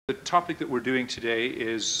The topic that we're doing today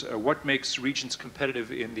is what makes regions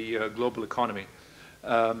competitive in the global economy.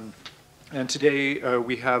 And today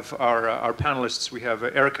we have our panelists. We have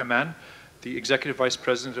Erika Mann, the Executive Vice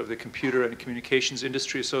President of the Computer and Communications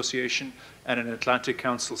Industry Association and an Atlantic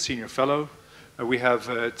Council Senior Fellow. We have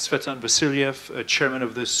Tsvetan Vassilev, Chairman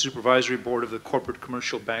of the Supervisory Board of the Corporate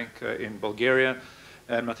Commercial Bank in Bulgaria,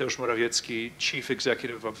 and Mateusz Morawiecki, Chief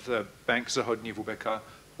Executive of the Bank Zachodni WBK,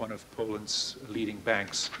 one of Poland's leading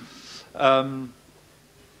banks. The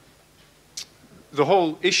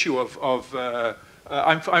whole issue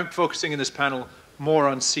I'm focusing in this panel more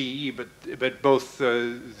on CE, but both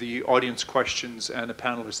the audience questions and the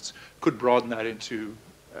panelists could broaden that into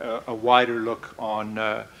a wider look on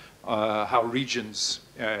how regions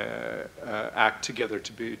act together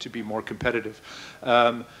to be more competitive.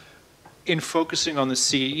 In focusing on the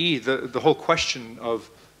CE, the whole question of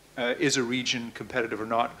is a region competitive or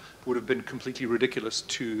not would have been completely ridiculous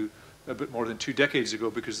a bit more than 2 decades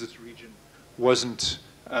ago, because this region wasn't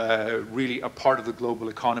really a part of the global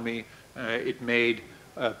economy. It made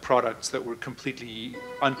products that were completely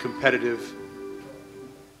uncompetitive.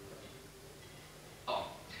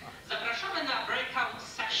 Zapraszamy na breakout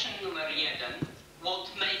session numer 1,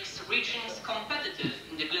 What makes regions competitive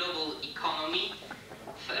in the global economy,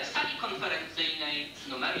 w sali konferencyjnej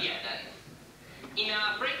numer 1. I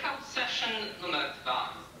na breakout session numer 2,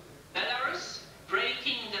 Belarus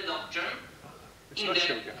breaking the logjam, w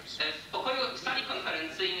pokoju sali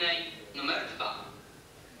konferencyjnej numer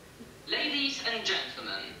 2. Ladies and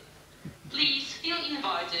gentlemen, please feel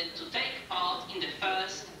invited to take part in the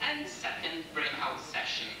first and second breakout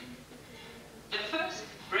session. The first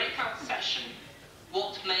breakout session,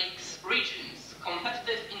 What makes regions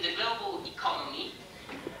competitive in the global economy,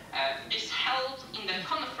 is held in the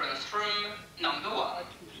conference room number 1.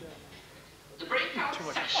 The breakout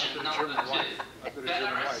session number 2,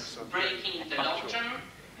 Belarus breaking the logjam,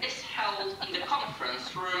 is held in the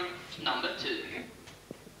conference room number 2.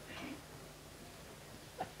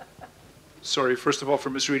 Sorry, first of all, for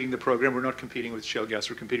misreading the program. We're not competing with shale gas,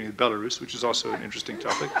 we're competing with Belarus, which is also an interesting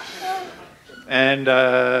topic. And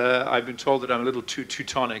I've been told that I'm a little too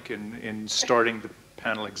Teutonic in starting the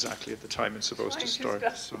panel exactly at the time it's supposed to start.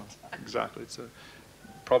 So, exactly, it's a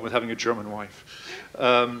problem with having a German wife.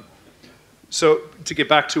 So to get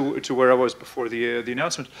back to where I was before the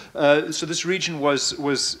announcement, so this region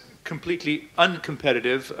was completely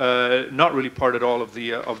uncompetitive, not really part at all of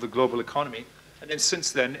the global economy. And then since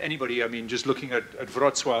then, anybody, I mean, just looking at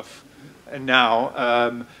Wroclaw and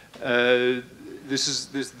now,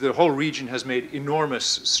 the whole region has made enormous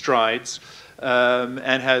strides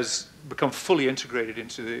and has become fully integrated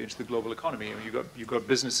into the global economy. I mean, you've got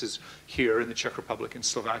businesses here in the Czech Republic and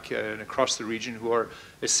Slovakia and across the region who are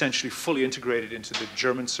essentially fully integrated into the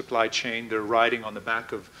German supply chain. They're riding on the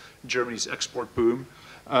back of Germany's export boom.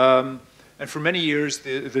 And for many years,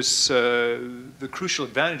 the crucial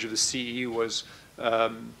advantage of the CE was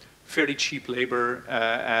fairly cheap labor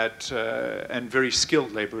and very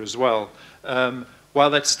skilled labor as well. While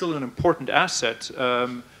that's still an important asset,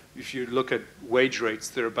 if you look at wage rates,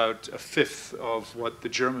 they're about 1/5 of what the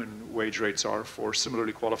German wage rates are for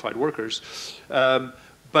similarly qualified workers.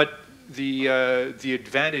 But the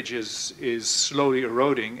advantage is slowly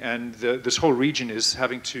eroding, and this whole region is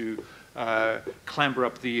having to clamber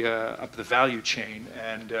up the value chain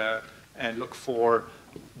and look for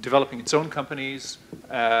developing its own companies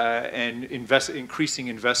and increasing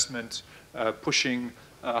investment, pushing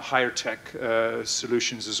higher tech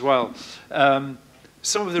solutions as well.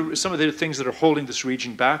 Some of the things that are holding this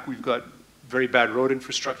region back, we've got very bad road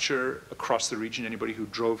infrastructure across the region. Anybody who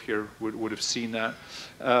drove here would have seen that.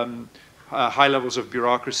 High levels of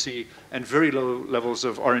bureaucracy and very low levels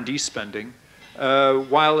of R&D spending.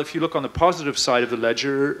 While if you look on the positive side of the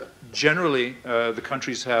ledger, generally the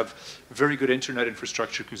countries have very good internet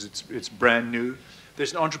infrastructure because it's brand new.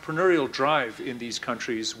 There's an entrepreneurial drive in these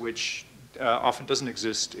countries which often doesn't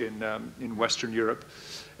exist in Western Europe.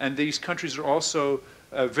 And these countries are also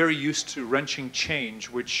very used to wrenching change,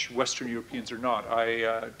 which Western Europeans are not.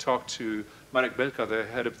 I talked to Marek Belka, the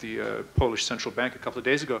head of the Polish Central Bank, a couple of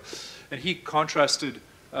days ago, and he contrasted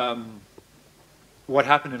what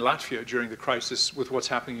happened in Latvia during the crisis with what's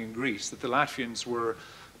happening in Greece, that the Latvians were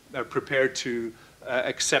prepared to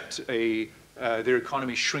accept their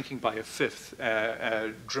economy shrinking by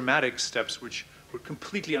 1/5, dramatic steps which were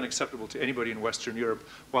completely unacceptable to anybody in Western Europe,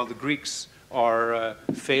 while the Greeks are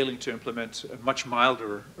failing to implement much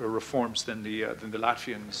milder reforms than the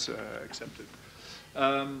Latvians accepted.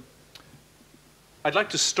 I'd like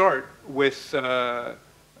to start with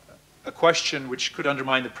a question which could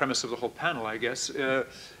undermine the premise of the whole panel, I guess.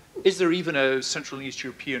 is there even a Central and East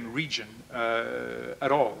European region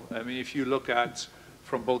at all? I mean, if you look at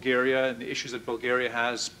from Bulgaria and the issues that Bulgaria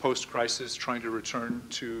has post-crisis, trying to return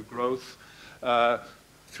to growth,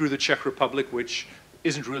 through the Czech Republic, which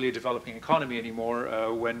isn't really a developing economy anymore.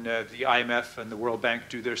 When the IMF and the World Bank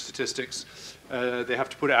do their statistics, they have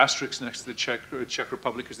to put asterisks next to the Czech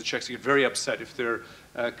Republic because the Czechs get very upset if they're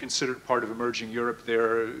considered part of emerging Europe.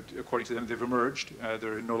 According to them, they've emerged.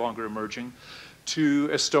 They're no longer emerging. To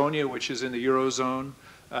Estonia, which is in the Eurozone,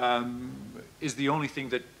 is the only thing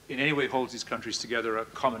that in any way holds these countries together, a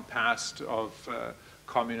common past of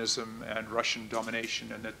communism and Russian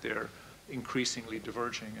domination, and that they're increasingly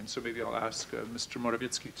diverging. And so maybe I'll ask Mr.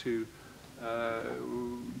 Morawiecki to,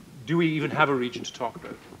 do we even have a region to talk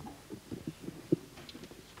about?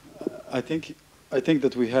 I think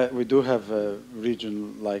that we do have a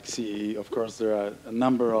region like CEE. Of course, there are a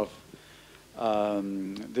number of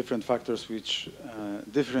different factors which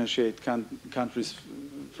differentiate countries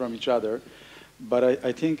from each other. But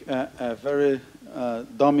I think a very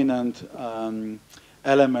dominant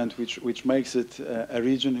element which makes it a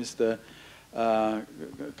region is the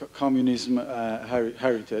communism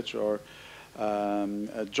heritage, or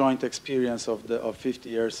a joint experience of 50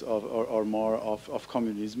 years or more of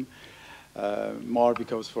communism. More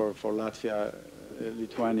because for Latvia,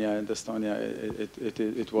 Lithuania, and Estonia,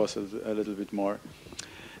 it was a little bit more.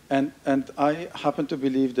 And I happen to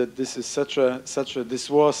believe that this is this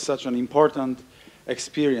was such an important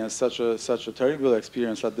experience, such a terrible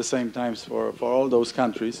experience at the same time for all those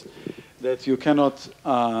countries, that you cannot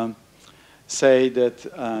say that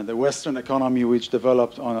the Western economy, which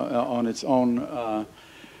developed on its own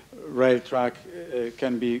rail track,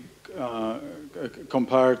 can be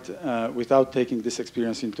compared without taking this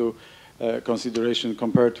experience into consideration,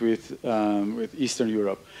 compared with Eastern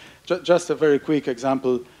Europe. Just a very quick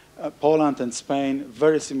example, Poland and Spain,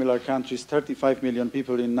 very similar countries, 35 million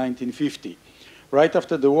people in 1950. Right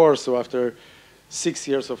after the war, so after 6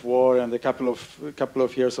 years of war and a couple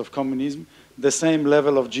of years of communism, the same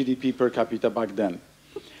level of GDP per capita back then.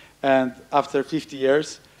 And after 50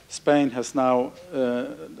 years, Spain has now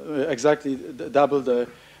exactly double the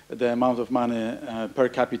amount of money per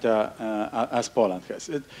capita as Poland has.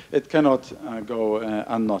 It cannot go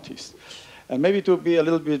unnoticed. And maybe to be a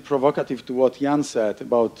little bit provocative to what Jan said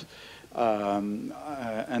about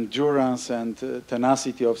endurance and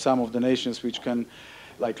tenacity of some of the nations which can,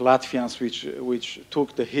 like Latvians, which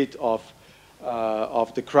took the hit of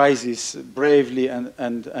the crisis bravely, and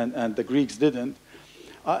the Greeks didn't.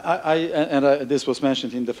 This was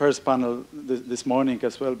mentioned in the first panel this morning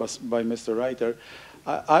as well by Mr. Reiter.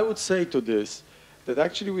 I would say to this that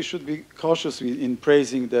actually we should be cautious in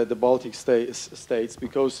praising the Baltic states,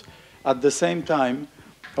 because at the same time,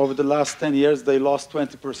 over the last 10 years, they lost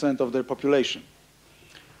 20% of their population.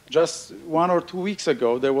 Just 1 or 2 weeks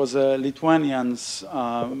ago, there was a Lithuanians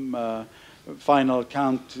final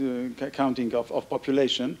counting of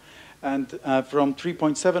population, and from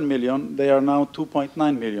 3.7 million, they are now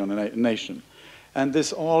 2.9 million a nation. And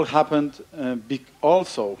this all happened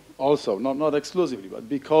also, not exclusively, but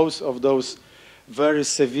because of those very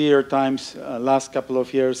severe times last couple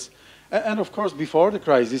of years, and of course before the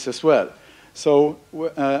crisis as well. So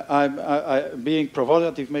being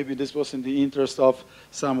provocative, maybe this was in the interest of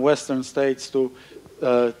some Western states to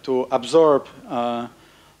absorb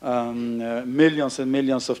millions and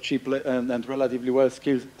millions of cheap and relatively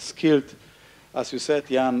well-skilled, as you said,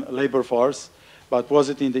 young labor force. But was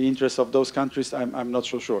it in the interest of those countries? I'm not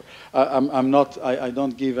so sure. I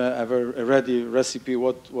don't give a very ready recipe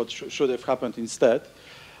what should have happened instead.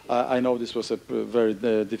 I know this was a very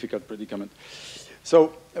difficult predicament.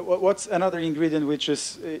 So what's another ingredient which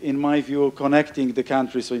is, in my view, connecting the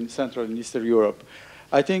countries in Central and Eastern Europe?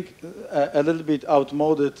 I think a little bit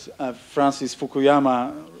outmoded, Francis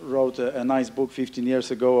Fukuyama wrote a nice book 15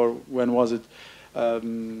 years ago, or when was it?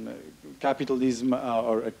 Capitalism,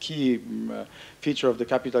 or a key feature of the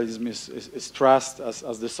capitalism is trust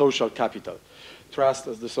as the social capital. Trust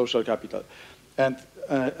as the social capital. And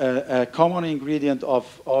a common ingredient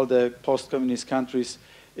of all the post-communist countries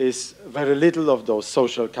is very little of those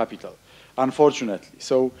social capital, unfortunately.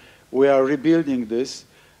 So we are rebuilding this.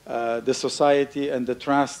 The society and the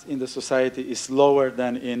trust in the society is lower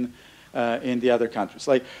than in the other countries.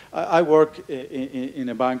 Like I work in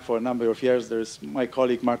a bank for a number of years. There's my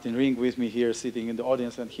colleague Martin Ring with me here sitting in the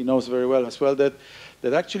audience, and he knows very well as well that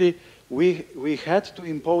actually we had to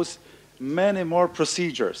impose many more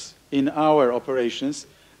procedures in our operations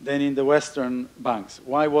than in the Western banks.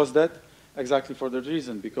 Why was that? Exactly for that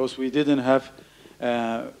reason, because we didn't have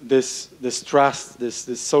this trust,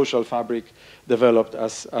 this social fabric developed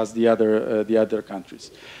as the other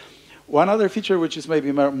countries. One other feature which is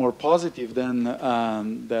maybe more positive than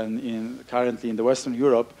currently in the Western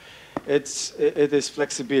Europe, it is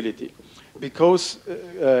flexibility. Because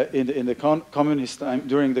in the communist time,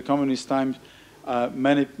 during the communist time,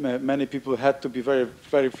 many people had to be very,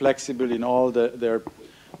 very flexible in all their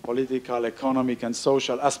political, economic, and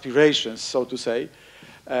social aspirations, so to say.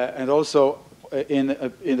 And also in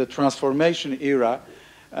the transformation era,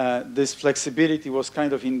 this flexibility was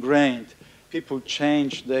kind of ingrained. People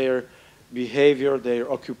changed their behavior, their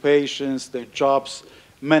occupations, their jobs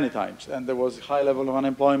many times. And there was a high level of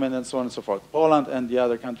unemployment and so on and so forth. Poland and the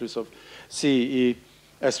other countries of CEE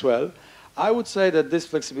as well. I would say that this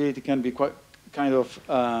flexibility can be quite kind of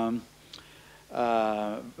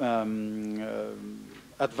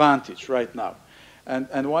advantage right now.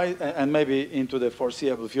 And why, and maybe into the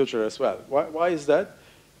foreseeable future as well. Why is that?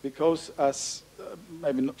 Because as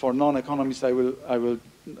maybe for non-economists, I will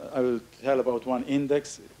tell about one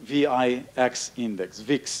index, VIX index,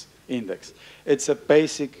 VIX index. It's a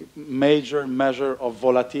basic major measure of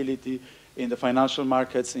volatility in the financial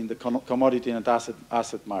markets, in the commodity and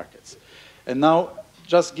asset markets. And now,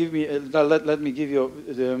 just give me, let me give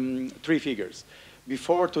you three figures.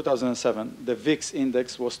 Before 2007, the VIX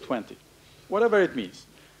index was 20, whatever it means.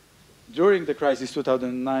 During the crisis,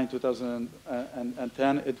 2009,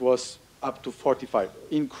 2010, it was up to 45.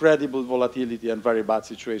 Incredible volatility and very bad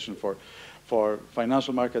situation for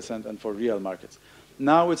financial markets and for real markets.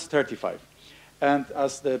 Now it's 35. And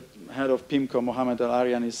as the head of PIMCO, Mohamed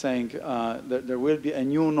Al-Aryan, is saying, there will be a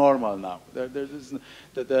new normal now.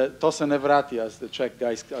 The Tose Nevrati, as the Czech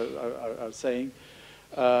guys are saying.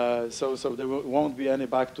 So there won't be any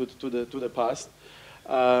back to the past.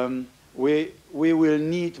 We will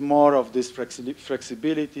need more of this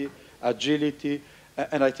flexibility, agility,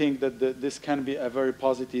 and I think that this can be a very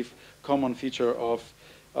positive common feature of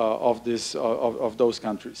those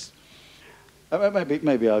countries.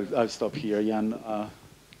 Maybe I'll stop here, Jan.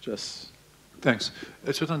 Just. Thanks.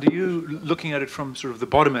 Tsvetan, do you, looking at it from sort of the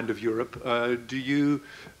bottom end of Europe, do you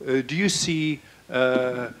see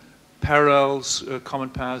parallels, common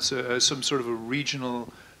paths, some sort of a regional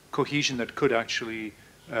cohesion that could actually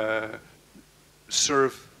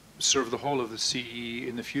serve the whole of the CE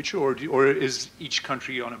in the future, or is each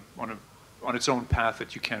country on its own path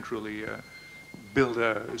that you can't really build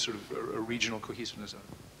a sort of a regional cohesiveness of?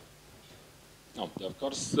 No, of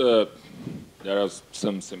course, there are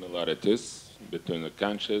some similarities between the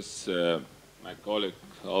countries. My colleague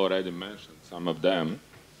already mentioned some of them,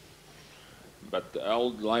 but I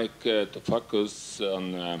would like to focus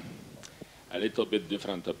on a little bit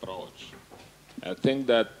different approach. I think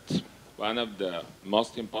that one of the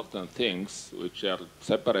most important things which are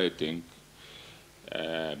separating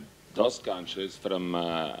those countries from,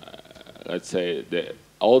 let's say, the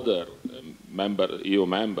older EU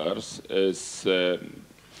members is the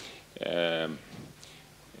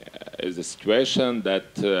situation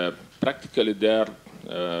that practically they're,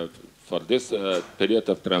 for this period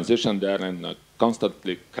of transition, they're in a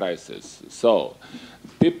constantly crisis. So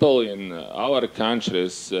people in our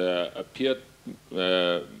countries appear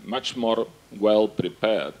much more well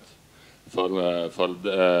prepared for the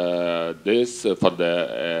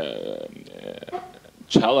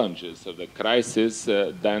challenges of the crisis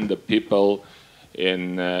than the people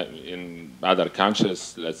in other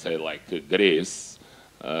countries, let's say like Greece,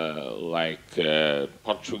 like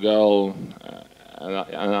Portugal,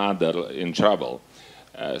 and other in trouble.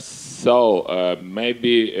 So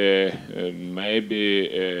maybe Marek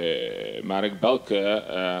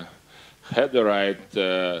Belka had the right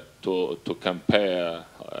to compare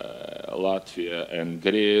Latvia and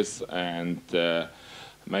Greece, and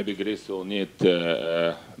maybe Greece will need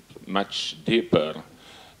much deeper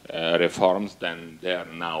reforms than they are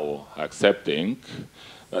now accepting.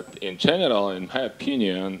 But in general, in my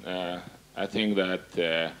opinion, I think that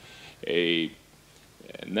a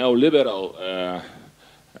neoliberal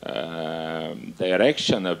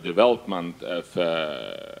direction of development of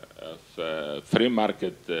free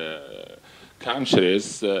market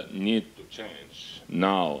countries need to change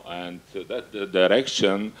now, and that the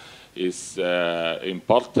direction is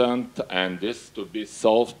important, and this to be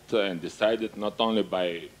solved and decided not only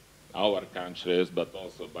by our countries but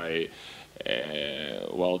also by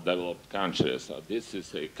well-developed countries. So this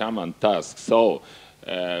is a common task. So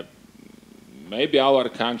maybe our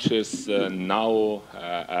countries now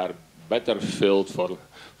are better filled for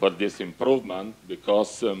this improvement,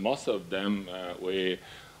 because most of them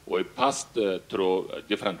we passed through a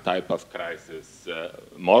different type of crisis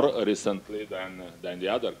more recently than the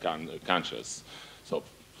other countries. So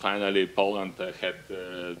finally Poland had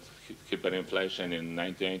hyperinflation in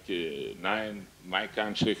 1989. My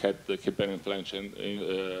country had hyperinflation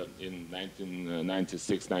in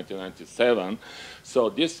 1996, 1997. So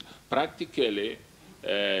this practically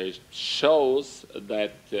shows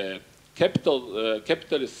that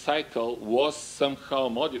capitalist cycle was somehow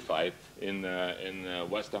modified in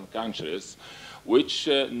Western countries, which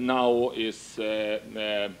now is,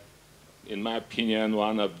 in my opinion,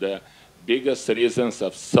 one of the biggest reasons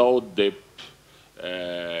of so deep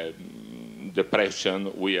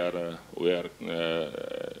depression we are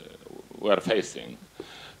facing.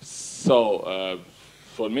 So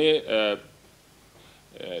for me,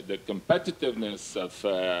 the competitiveness of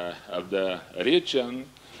the region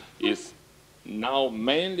is now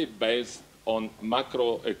mainly based on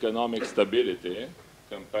macroeconomic stability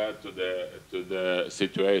compared to the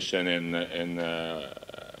situation in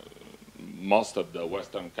most of the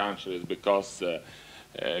Western countries, because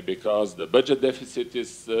the budget deficit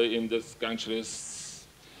is in these countries,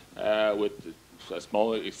 with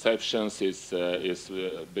small exceptions, is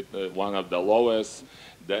one of the lowest.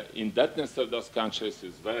 The indebtedness of those countries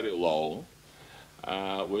is very low,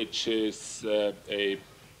 which is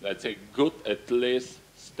let's say, good, at least,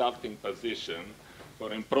 starting position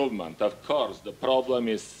for improvement. Of course, the problem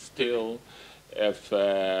is still if,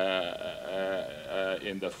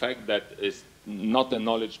 in the fact that it's not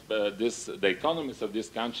acknowledged, the economies of these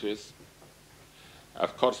countries,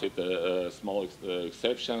 of course with small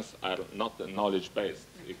exceptions, are not knowledge-based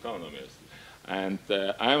economies. And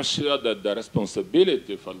I am sure that the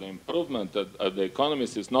responsibility for the improvement of the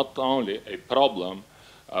economies is not only a problem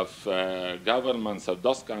of governments of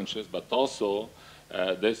those countries, but also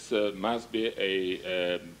this must be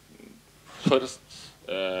a first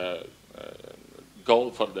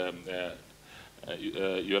goal for the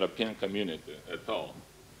European community at all.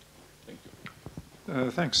 Thank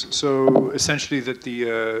you. Thanks. So essentially that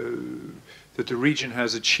the region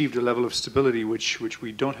has achieved a level of stability which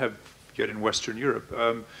we don't have yet in Western Europe.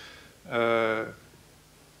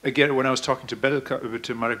 Again, when I was talking to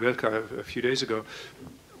Marek Belka a few days ago,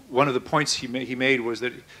 one of the points he made was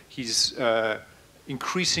that he's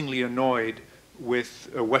increasingly annoyed with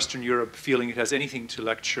Western Europe feeling it has anything to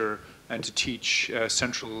lecture and to teach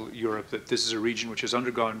Central Europe, that this is a region which has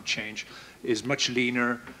undergone change, is much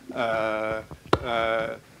leaner,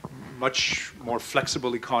 much more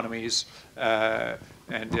flexible economies,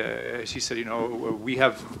 and as he said, you know, we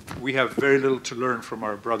have very little to learn from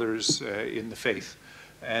our brothers in the faith.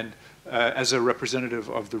 And as a representative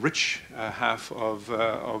of the rich half of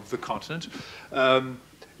the continent,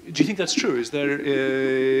 do you think that's true? Is there,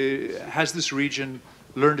 has this region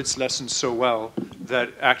learned its lessons so well that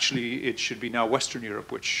actually it should be now Western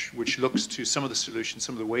Europe which looks to some of the solutions,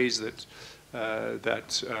 some of the ways that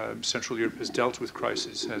Central Europe has dealt with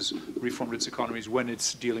crisis, has reformed its economies when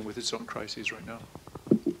it's dealing with its own crises right now?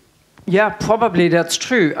 Yeah, probably that's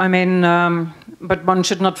true. I mean, but one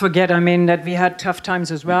should not forget, I mean, that we had tough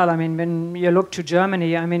times as well. I mean, when you look to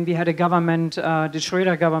Germany, I mean, we had a government, the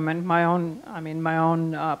Schröder government, my own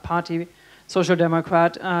party, Social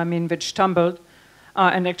Democrat, I mean, which stumbled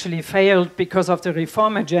and actually failed because of the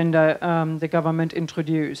reform agenda the government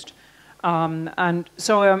introduced. And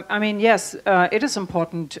so, I mean, yes, it is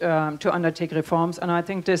important to undertake reforms, and I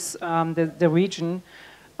think this, the region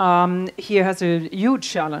here has a huge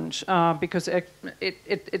challenge because it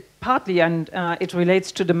partly, and it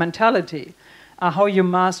relates to the mentality, how you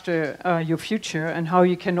master your future and how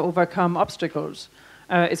you can overcome obstacles.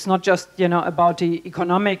 It's not just, you know, about the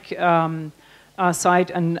economic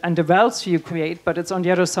side and the wealth you create, but it's on the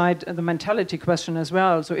other side the mentality question as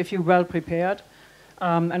well. So if you're well prepared,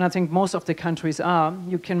 and I think most of the countries are,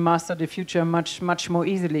 you can master the future much more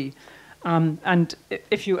easily. And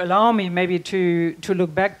if you allow me maybe to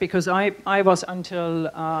look back, because I was until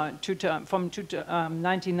from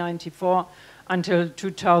 1994 until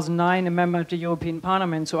 2009 a member of the European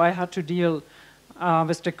Parliament, so I had to deal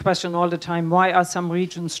with the question all the time, why are some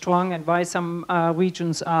regions strong and why some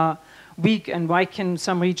regions are weak, and why can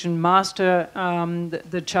some region master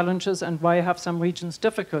the challenges and why have some regions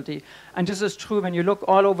difficulty. And this is true when you look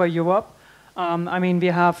all over Europe. I mean, we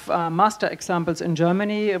have master examples in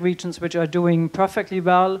Germany, regions which are doing perfectly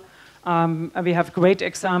well. We have great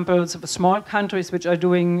examples of small countries which are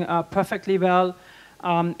doing perfectly well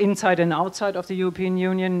inside and outside of the European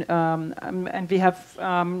Union. And we have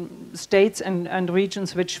states and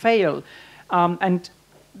regions which fail. And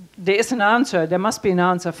there is an answer, there must be an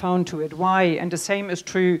answer found to it. Why? And the same is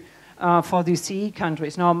true for the CE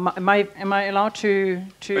countries. Now, am I allowed to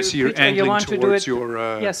I see you're angling towards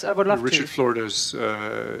your yes, I would love Richard to. Florida's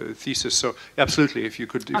thesis. So absolutely, if you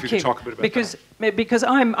could talk a bit about that. Because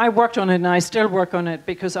I worked on it and I still work on it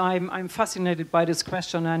because I'm fascinated by this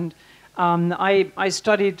question, and I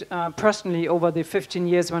studied personally over the 15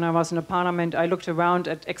 years when I was in the parliament. I looked around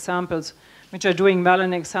at examples which are doing well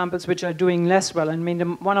and examples which are doing less well. I mean,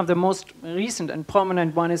 one of the most recent and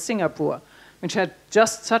prominent one is Singapore, which had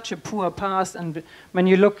just such a poor past. And when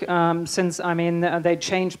you look, since, I mean, they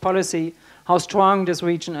changed policy, how strong this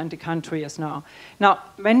region and the country is now. Now,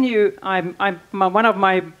 when you, one of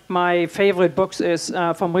my favorite books is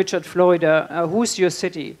from Richard Florida, Who's Your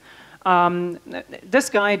City? This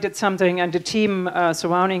guy did something, and the team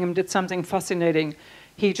surrounding him did something fascinating.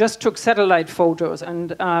 He just took satellite photos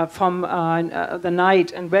and from the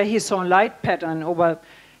night, and where he saw light pattern over,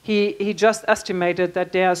 he just estimated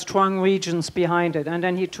that there are strong regions behind it. And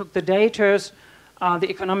then he took the datas, the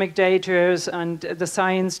economic datas and the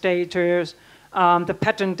science datas, the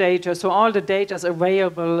pattern data, so all the data is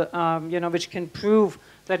available, which can prove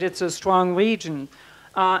that it's a strong region.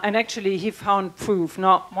 And actually, he found proof.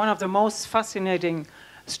 Now, one of the most fascinating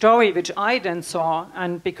story which I then saw,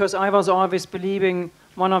 and because I was always believing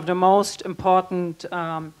one of the most important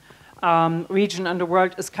region in the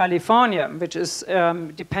world is California, which is,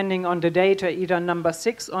 depending on the data, either number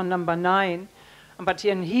 6 or number 9. But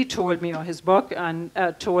he told me, or his book, and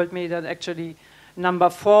told me that actually number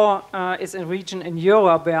 4 is a region in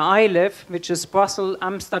Europe where I live, which is Brussels,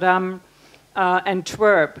 Amsterdam,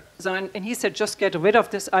 Antwerp. So, and he said, just get rid of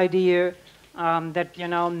this idea that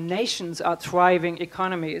nations are thriving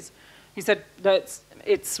economies. He said that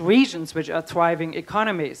it's regions which are thriving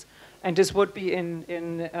economies, and this would be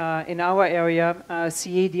in our area,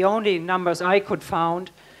 CE. The only numbers I could found,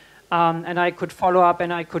 and I could follow up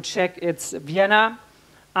and I could check, it's Vienna,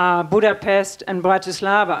 Budapest, and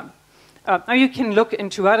Bratislava. Now you can look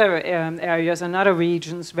into other areas and other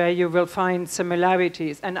regions where you will find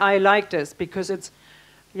similarities, and I like this because it's,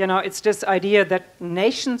 it's this idea that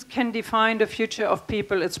nations can define the future of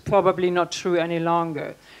people. It's probably not true any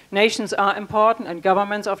longer. Nations are important, and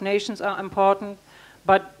governments of nations are important,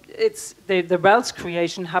 but it's the wealth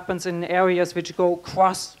creation happens in areas which go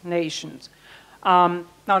cross nations.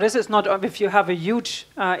 Now this is not, if you have a huge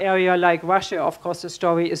area like Russia, of course the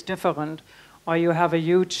story is different. Or you have a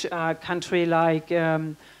huge country like,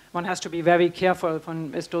 one has to be very careful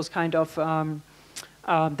with those kind of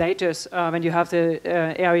data. When you have the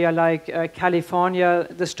area like California,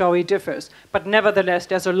 the story differs. But nevertheless,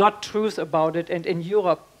 there's a lot of truth about it, and in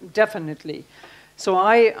Europe, definitely. So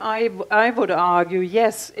I would argue,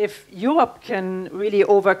 yes, if Europe can really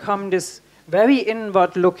overcome this very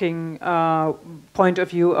inward-looking point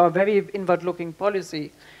of view, or very inward-looking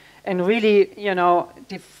policy, and really,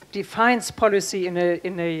 defines policy in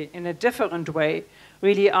a different way,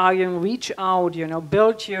 really arguing, reach out,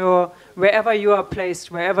 build your, wherever you are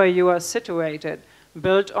placed, wherever you are situated,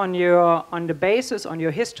 build on the basis, on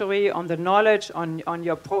your history, on the knowledge, on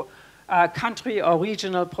your country or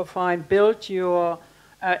regional profile, build your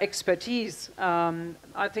expertise.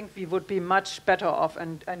 I think we would be much better off,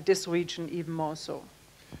 and this region even more so.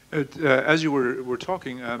 As you were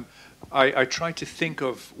talking, I tried to think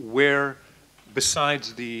of where,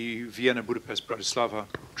 besides the Vienna-Budapest-Bratislava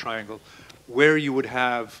triangle, where you would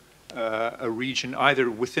have a region either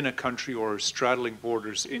within a country or straddling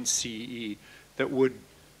borders in CEE that would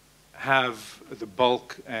have the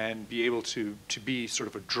bulk and be able to be sort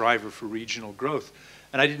of a driver for regional growth.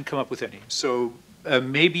 And I didn't come up with any. So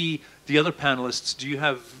maybe the other panelists, do you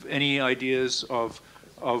have any ideas of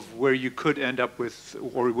where you could end up with,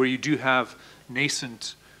 or where you do have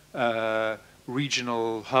nascent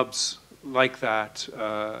regional hubs like that,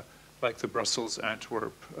 like the Brussels,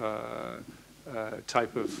 Antwerp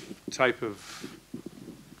type of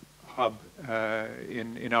hub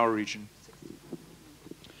in our region?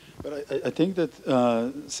 But I think that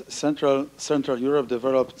Central Europe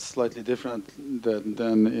developed slightly different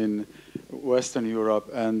than in Western Europe,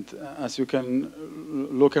 and as you can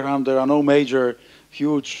look around, there are no major,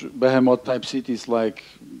 huge behemoth-type cities like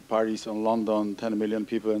Paris or London, 10 million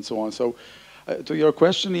people, and so on. So, to your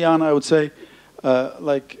question, Jan, I would say,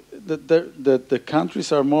 like the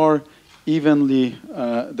countries are more evenly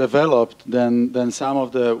developed than some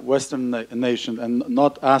of the Western nations, and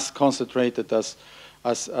not as concentrated as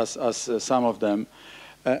some of them.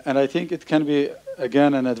 And I think it can be,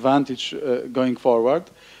 again, an advantage going forward.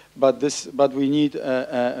 But we need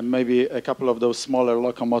maybe a couple of those smaller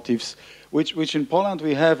locomotives, which in Poland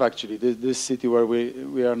we have actually. This city where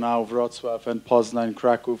we are now, Wrocław and Poznań,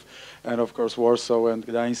 Kraków, and of course Warsaw and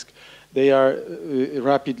Gdańsk. they are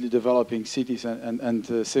rapidly developing cities,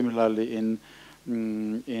 and similarly in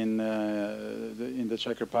the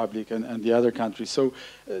Czech Republic and the other countries. So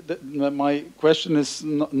my question is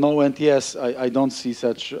no and yes. I don't see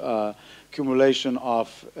such accumulation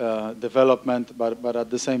of development, but at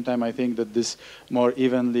the same time I think that this more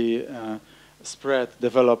evenly spread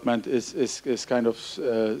development is kind of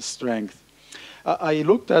strength. I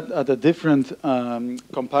looked at a different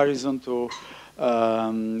comparison to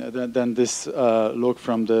than this look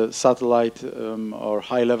from the satellite or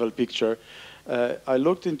high-level picture. I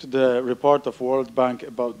looked into the report of World Bank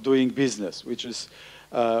about doing business, which is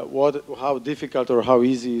how difficult or how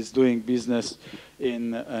easy is doing business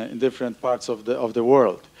in different parts of the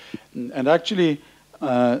world. And actually,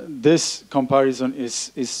 this comparison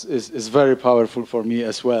is very powerful for me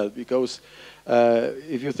as well, because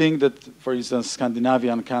if you think that, for instance,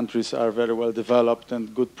 Scandinavian countries are very well developed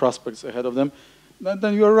and good prospects ahead of them,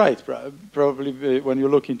 then you're right. Probably when you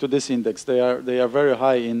look into this index, they are very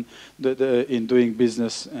high in in doing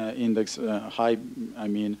business index. High, I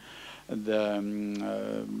mean,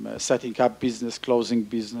 the setting up business, closing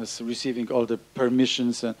business, receiving all the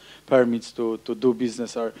permissions and permits to do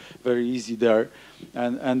business are very easy there,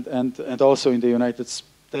 and also in the United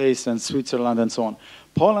States and Switzerland and so on.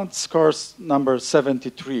 Poland scores number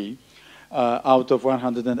 73 out of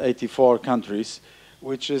 184 countries,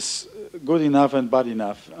 which is good enough and bad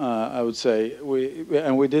enough, I would say.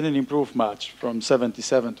 We didn't improve much from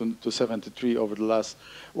 77 to 73 over the last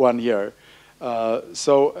 1 year.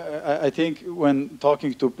 So I think when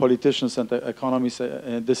talking to politicians and economists,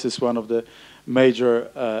 this is one of the major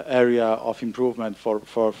area of improvement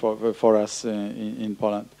for us in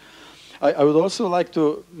Poland. I would also like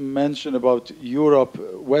to mention about Europe,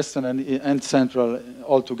 Western and Central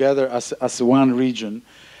altogether as one region.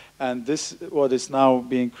 And this, what is now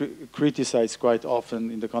being criticized quite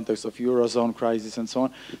often in the context of Eurozone crisis and so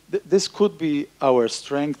on, this could be our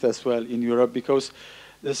strength as well in Europe, because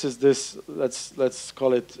this is this, let's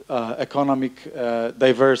call it economic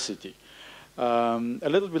diversity. A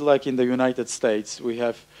little bit like in the United States, we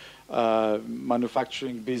have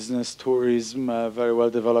manufacturing business, tourism, very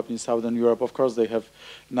well developed in Southern Europe. Of course, they have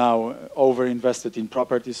now over-invested in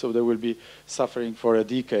property, so they will be suffering for a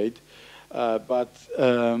decade. But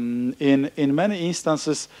in many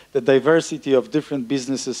instances, the diversity of different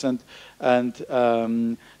businesses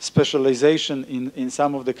and specialization in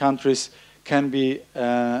some of the countries can be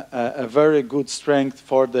a very good strength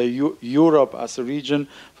for the Europe as a region,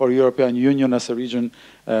 for European Union as a region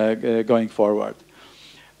going forward.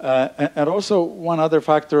 And also one other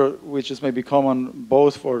factor which is maybe common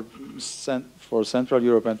both for Central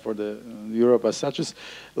Europe and for the Europe as such is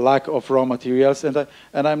lack of raw materials. And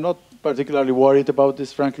I'm not particularly worried about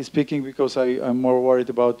this, frankly speaking, because I'm more worried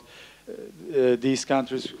about these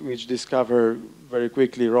countries which discover very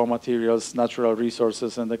quickly raw materials, natural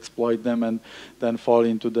resources, and exploit them, and then fall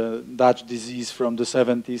into the Dutch disease from the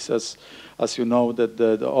 70s, as you know,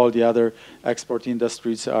 that all the other export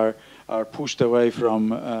industries are pushed away from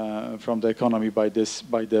the economy by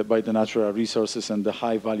the natural resources, and the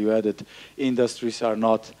high value-added industries are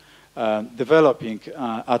not developing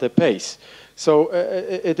at a pace. So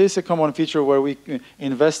it is a common feature where we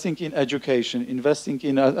investing in education, investing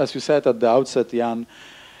in, as you said at the outset, Jan,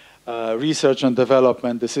 research and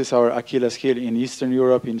development. This is our Achilles heel in Eastern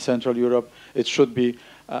Europe, in Central Europe. It should be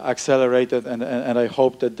accelerated, and I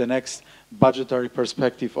hope that the next budgetary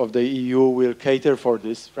perspective of the EU will cater for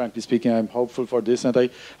this. Frankly speaking, I'm hopeful for this, and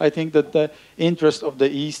I think that the interest of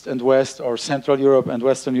the East and West, or Central Europe and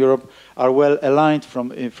Western Europe, are well aligned from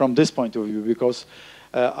this point of view, because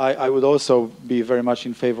I would also be very much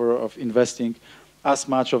in favor of investing as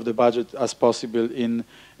much of the budget as possible in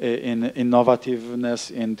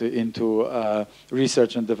innovativeness, into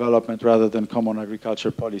research and development, rather than common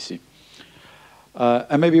agriculture policy.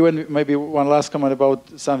 And maybe one last comment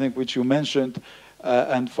about something which you mentioned,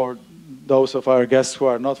 and for those of our guests who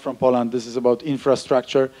are not from Poland, this is about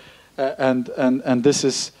infrastructure, and this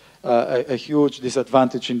is a huge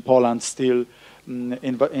disadvantage in Poland still. In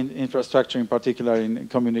infrastructure, in particular in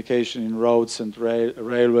communication, in roads and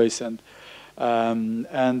railways, and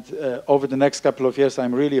over the next couple of years,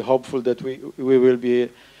 I'm really hopeful that we will be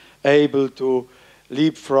able to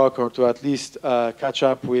leapfrog, or to at least catch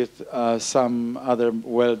up with some other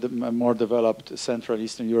more developed Central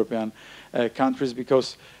Eastern European countries,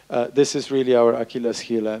 because this is really our Achilles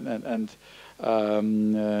heel, and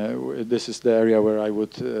this is the area where I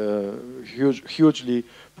would hugely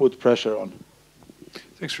put pressure on.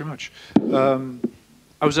 Thanks very much.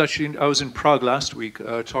 I was in Prague last week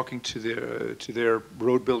talking to their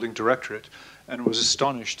road building directorate, and was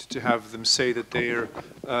astonished to have them say that they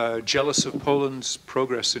are jealous of Poland's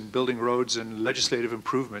progress in building roads and legislative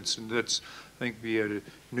improvements, and that's, I think, be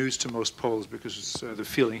news to most Poles, because the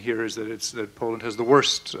feeling here is that Poland has the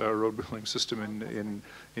worst road building system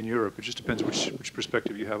in Europe. It just depends which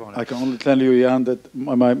perspective you have on it. I can only tell you, Jan, that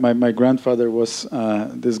my grandfather was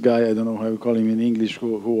this guy, I don't know how you call him in English,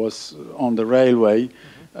 who was on the railway,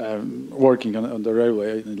 working on the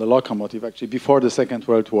railway, in the locomotive, actually, before the Second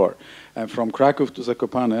World War. And from Krakow to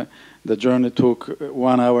Zakopane, the journey took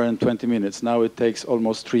 1 hour and 20 minutes. Now it takes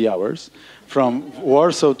almost 3 hours. From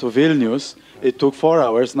Warsaw to Vilnius, it took 4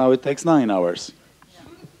 hours. Now it takes 9 hours.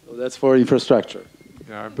 So that's for infrastructure.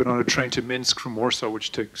 Yeah, I've been on a train to Minsk from Warsaw,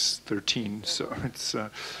 which takes 13. So it's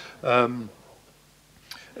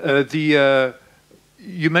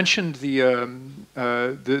you mentioned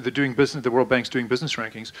the doing business, the World Bank's doing business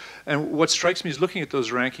rankings, and what strikes me is looking at those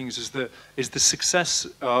rankings is the success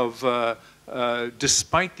of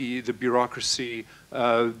despite the bureaucracy,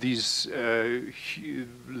 these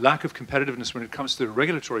lack of competitiveness when it comes to the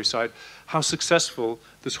regulatory side, how successful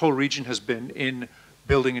this whole region has been in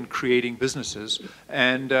building and creating businesses.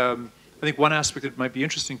 And I think one aspect that might be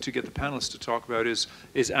interesting to get the panelists to talk about is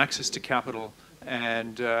access to capital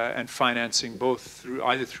and financing, both through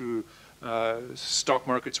either through stock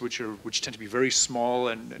markets, which tend to be very small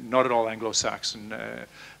and not at all Anglo-Saxon,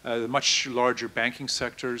 the much larger banking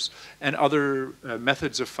sectors, and other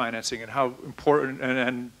methods of financing, and how important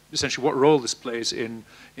and essentially what role this plays in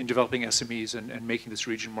developing SMEs and making this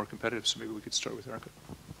region more competitive. So maybe we could start with Erika.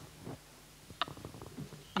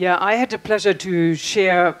 Yeah, I had the pleasure to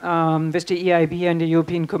share with the EIB and the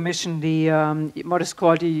European Commission what is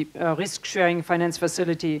called the risk-sharing finance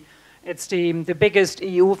facility. It's the biggest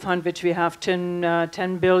EU fund, which we have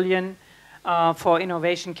 10 billion for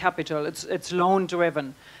innovation capital. It's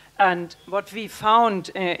loan-driven. And what we found,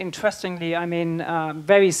 interestingly, I mean,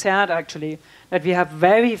 very sad actually, that we have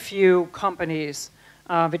very few companies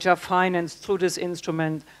which are financed through this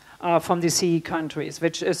instrument from the CE countries,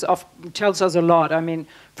 which tells us a lot. I mean,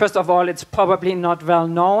 first of all, it's probably not well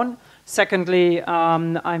known. Secondly,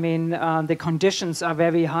 I mean, the conditions are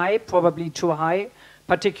very high, probably too high,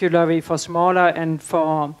 particularly for smaller and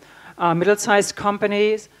for middle-sized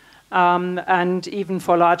companies. And even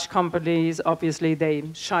for large companies, obviously, they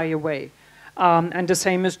shy away. And the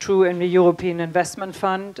same is true in the European Investment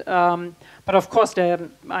Fund. But of course, there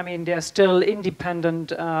are still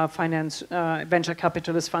independent venture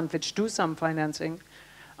capitalist funds which do some financing.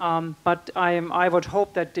 But I would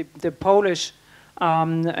hope that the Polish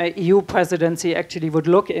EU presidency actually would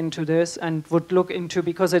look into this and would look into,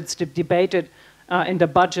 because it's debated in the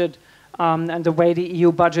budget and the way the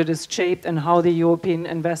EU budget is shaped and how the European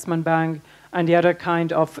Investment Bank and the other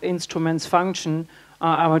kind of instruments function.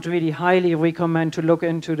 I would really highly recommend to look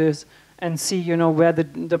into this and see, you know, where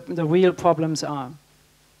the real problems are.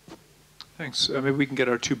 Thanks. Maybe we can get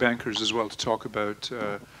our two bankers as well to talk about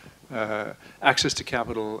access to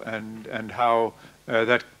capital and how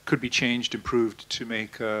that could be changed, improved to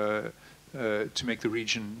make the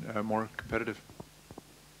region more competitive.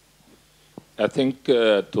 I think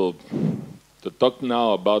to talk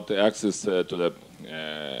now about the access to the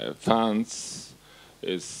funds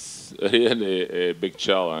is really a big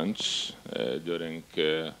challenge during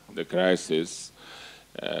the crisis.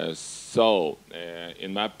 So,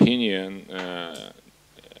 in my opinion,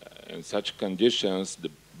 in such conditions, the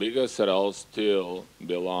biggest role still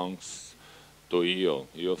belongs to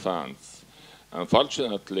EU funds.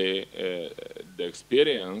 Unfortunately, the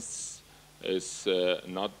experience is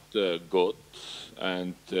not good,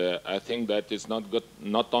 and I think that is not good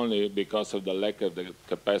not only because of the lack of the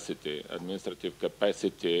capacity, administrative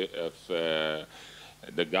capacity of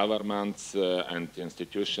the governments and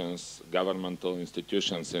institutions, governmental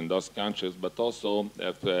institutions in those countries, but also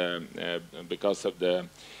because of the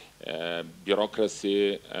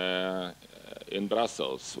bureaucracy in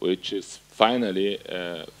Brussels, which is finally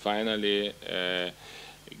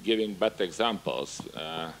giving bad examples.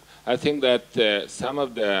 I think that some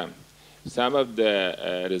of the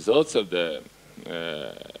results of the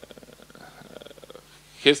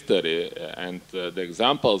history and the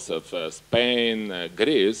examples of Spain,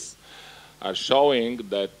 Greece, are showing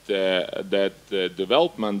that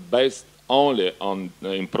development based only on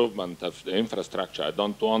the improvement of the infrastructure. I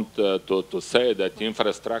don't want to say that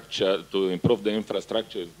infrastructure, to improve the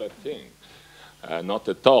infrastructure is a bad thing, not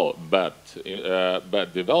at all. But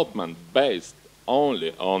development based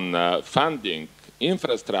only on funding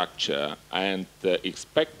infrastructure and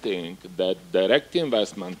expecting that direct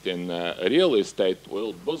investment in real estate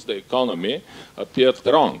will boost the economy appeared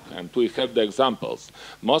wrong. And we have the examples.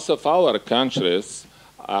 Most of our countries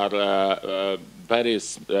are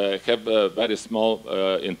have very small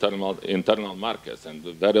internal markets and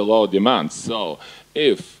very low demand. So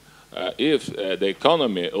if the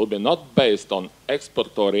economy will be not based on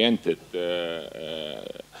export-oriented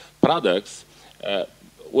products,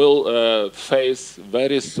 we'll face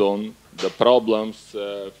very soon the problems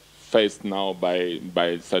faced now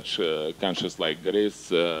by such countries like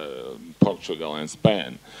Greece, Portugal, and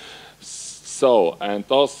Spain. So, and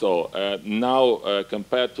also now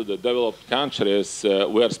compared to the developed countries,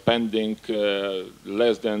 we are spending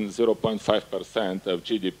less than 0.5% of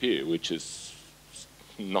GDP, which is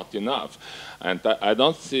not enough. And I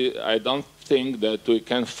don't think that we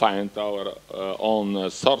can find our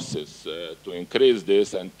own sources to increase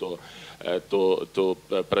this and to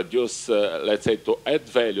produce, let's say, to add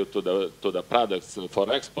value to the products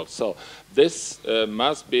for export. So this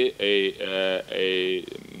must be a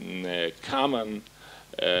common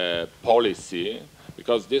policy,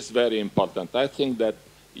 because this is very important. I think that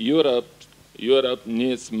Europe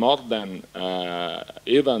needs more than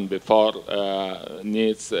even before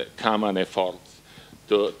needs common efforts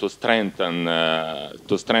to strengthen.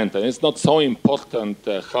 It's not so important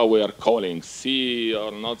how we are calling C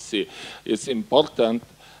or not C. It's important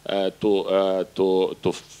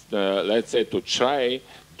let's say, to try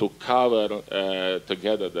to cover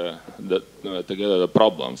together the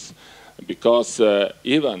problems. Because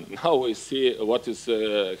even now we see what is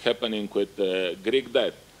happening with Greek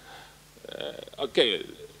debt. Okay,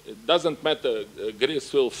 it doesn't matter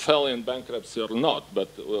Greece will fall in bankruptcy or not,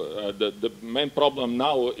 but the main problem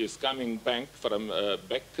now is coming back from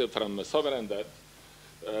sovereign debt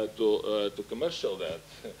to commercial debt,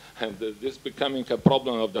 and this becoming a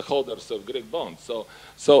problem of the holders of Greek bonds.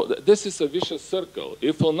 So this is a vicious circle.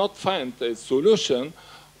 If we'll not find a solution,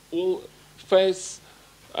 we'll face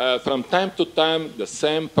from time to time the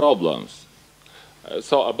same problems.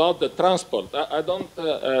 So about the transport, I don't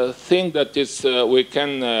think that we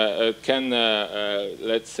can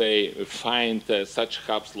let's say, find such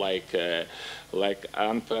hubs like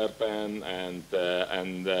Antwerpen and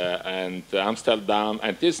Amsterdam,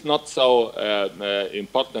 and it's not so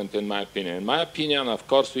important in my opinion. In my opinion, of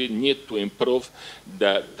course, we need to improve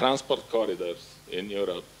the transport corridors in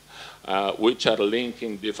Europe, which are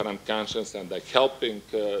linking different countries and are helping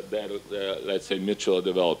their, let's say, mutual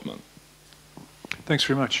development. Thanks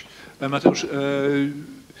very much. Mateusz,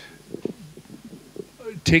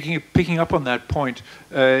 picking up on that point,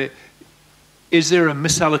 is there a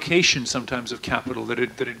misallocation sometimes of capital that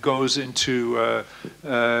it goes into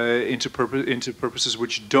purposes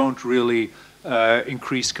which don't really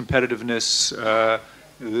increase competitiveness?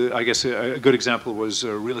 I guess a good example was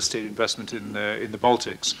real estate investment in the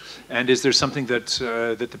Baltics. And is there something that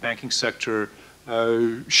the banking sector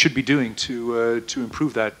should be doing to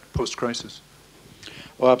improve that post-crisis?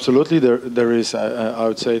 Well, absolutely, there is. I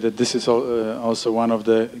would say that this is also one of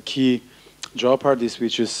the key jeopardies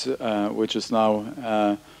which is now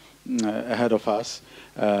ahead of us.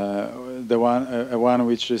 The one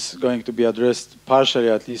which is going to be addressed partially,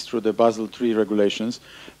 at least, through the Basel III regulations.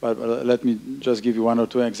 But let me just give you one or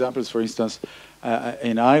two examples. For instance,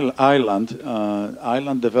 in Ireland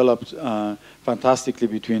developed fantastically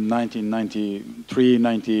between 1993,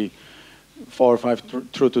 94, 5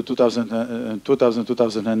 through to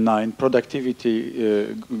 2009.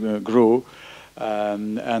 Productivity grew,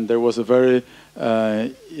 and there was a very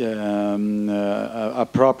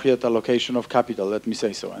appropriate allocation of capital, let me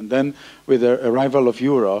say so. And then with the arrival of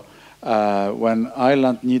euro, when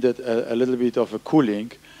Ireland needed a little bit of a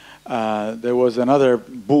cooling, there was another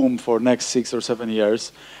boom for next 6 or 7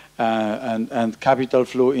 years, and capital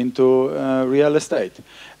flew into real estate.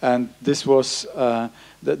 And this was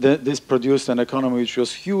this produced an economy which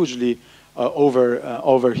was hugely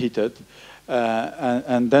overheated.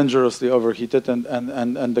 And dangerously overheated,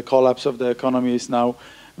 and the collapse of the economy is now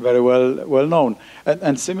very well known.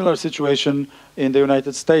 And similar situation in the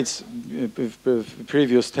United States.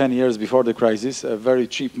 Previous 10 years before the crisis, very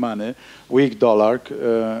cheap money, weak dollar,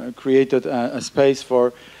 created a space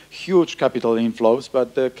for huge capital inflows,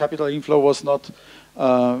 but the capital inflow was not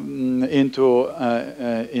into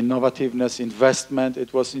innovativeness, investment.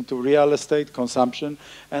 It was into real estate, consumption,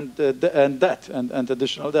 and debt, and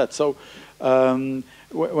additional debt. So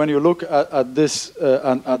when you look at this,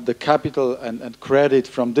 at the capital and credit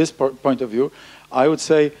from this point of view, I would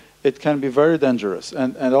say it can be very dangerous.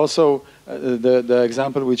 And also the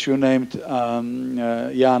example which you named,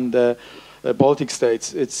 Jan, Baltic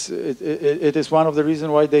states, it is one of the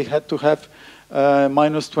reasons why they had to have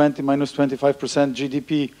minus 20, minus 25%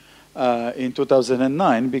 GDP in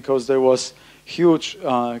 2009, because there was huge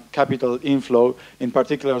capital inflow, in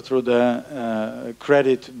particular through the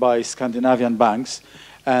credit by Scandinavian banks,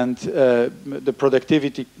 and the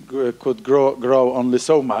productivity could grow only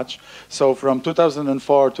so much. So from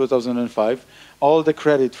 2004, 2005, all the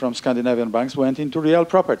credit from Scandinavian banks went into real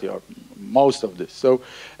property, or most of this. So,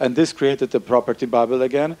 and this created a property bubble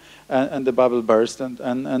again, and the bubble burst, and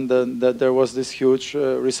there was this huge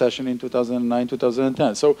recession in 2009,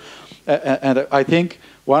 2010. So, and I think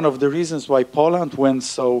one of the reasons why Poland went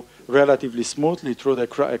so relatively smoothly through the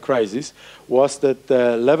crisis was that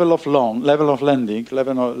the level of lending,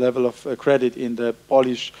 level of credit in the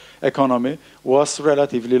Polish economy was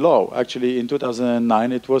relatively low. Actually, in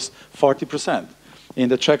 2009, it was 40%. In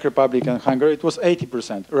the Czech Republic and Hungary, it was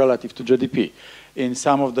 80% relative to GDP. In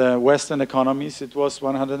some of the Western economies, it was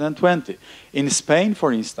 120. In Spain,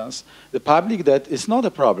 for instance, the public debt is not a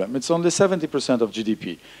problem. It's only 70% of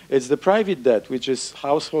GDP. It's the private debt, which is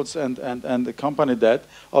households and the company debt,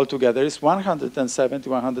 altogether is 170,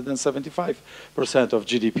 175% of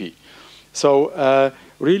GDP. So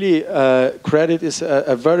really, credit is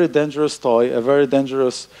a very dangerous toy, a very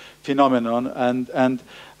dangerous phenomenon, and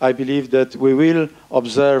I believe that we will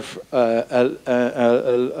observe an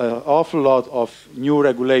awful lot of new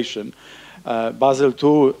regulation. Basel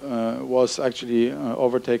II was actually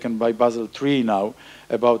overtaken by Basel III now,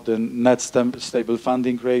 about the net stable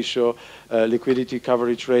funding ratio, liquidity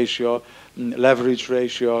coverage ratio, leverage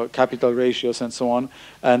ratio, capital ratios, and so on.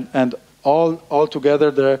 And all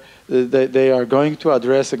together, they are going to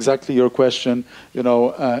address exactly your question. You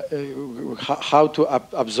know, how to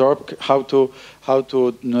absorb, how to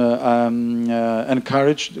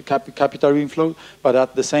encourage the capital inflow, but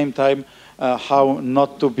at the same time, how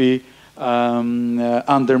not to be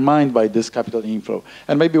undermined by this capital inflow.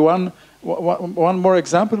 And maybe one more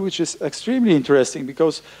example, which is extremely interesting,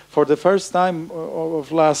 because for the first time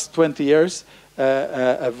of last 20 years,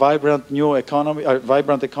 a vibrant new economy, a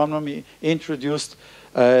vibrant economy introduced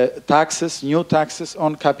new taxes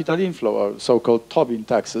on capital inflow, or so-called Tobin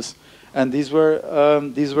taxes, and this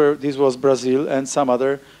was Brazil and some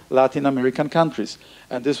other Latin American countries,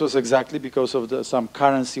 and this was exactly because of some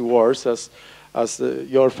currency wars, as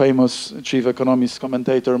your famous chief economist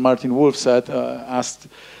commentator Martin Wolf said, asked,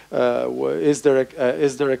 is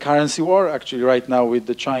there a currency war actually right now with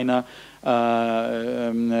the China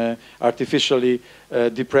artificially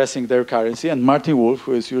depressing their currency? And Martin Wolf,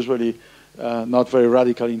 who is usually not very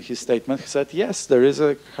radical in his statement, he said, yes, there is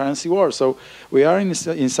a currency war. So we are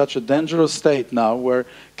in such a dangerous state now, where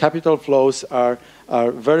capital flows are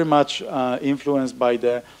very much influenced by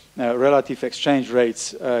the relative exchange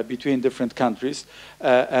rates between different countries,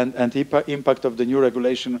 and the impact of the new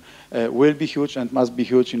regulation will be huge and must be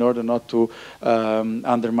huge in order not to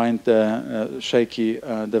undermine the shaky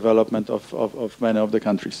development of many of the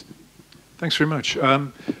countries. Thanks very much.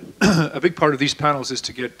 A big part of these panels is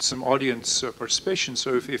to get some audience participation,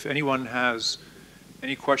 so if anyone has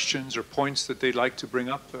any questions or points that they'd like to bring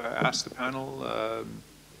up, ask the panel,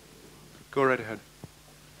 go right ahead.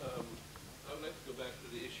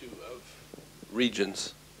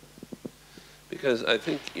 Regions, because I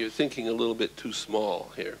think you're thinking a little bit too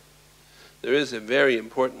small here. There is a very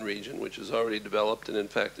important region which is already developed, and in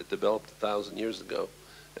fact it developed 1,000 years ago,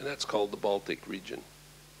 and that's called the Baltic region.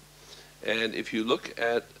 And if you look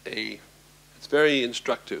at it's very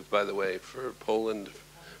instructive, by the way, for Poland,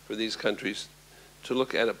 for these countries, to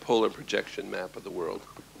look at a polar projection map of the world.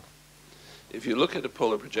 If you look at a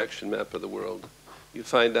polar projection map of the world, you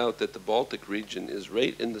find out that the Baltic region is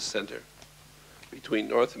right in the center, between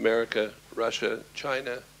North America, Russia,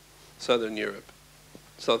 China, Southern Europe.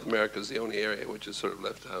 South America is the only area which is sort of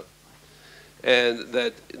left out. And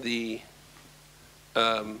that the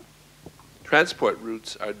transport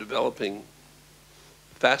routes are developing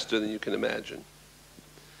faster than you can imagine.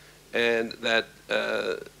 And that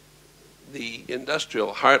the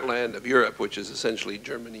industrial heartland of Europe, which is essentially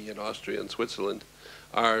Germany and Austria and Switzerland,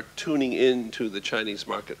 are tuning into the Chinese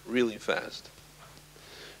market really fast.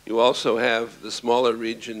 You also have the smaller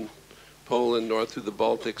region, Poland, north through the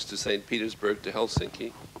Baltics to St. Petersburg to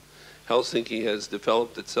Helsinki. Helsinki has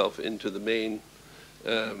developed itself into the main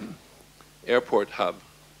airport hub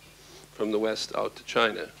from the west out to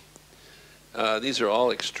China. These are all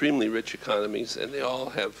extremely rich economies, and they all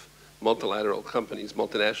have multilateral companies,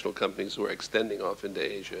 multinational companies who are extending off into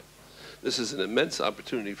Asia. This is an immense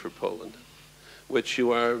opportunity for Poland, which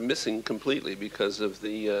you are missing completely because of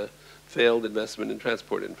the failed investment in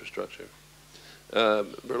transport infrastructure.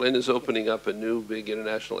 Berlin is opening up a new big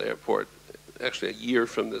international airport, actually a year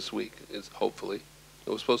from this week, hopefully. It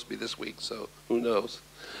was supposed to be this week, so who knows.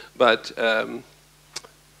 But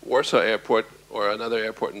Warsaw Airport or another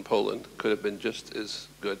airport in Poland could have been just as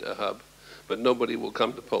good a hub. But nobody will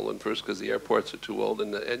come to Poland first because the airports are too old,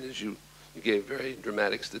 and as you gave very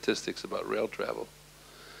dramatic statistics about rail travel.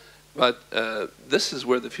 But this is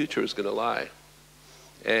where the future is going to lie.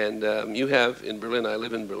 And you have in Berlin, I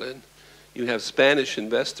live in Berlin, you have Spanish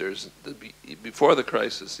investors, before the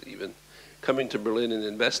crisis even, coming to Berlin and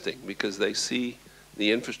investing because they see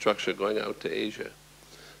the infrastructure going out to Asia.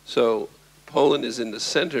 So Poland is in the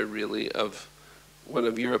center, really, of one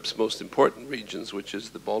of Europe's most important regions, which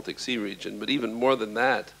is the Baltic Sea region. But even more than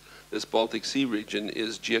that, this Baltic Sea region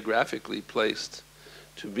is geographically placed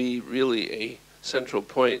to be really a central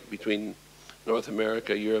point between North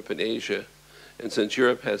America, Europe, and Asia. And since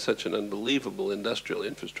Europe has such an unbelievable industrial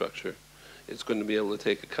infrastructure, it's going to be able to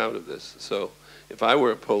take account of this. So if I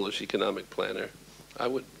were a Polish economic planner, I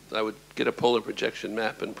would get a polar projection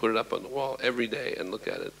map and put it up on the wall every day and look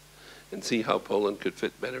at it and see how Poland could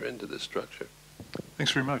fit better into this structure.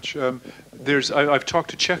 Thanks very much. I've talked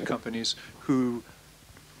to Czech companies who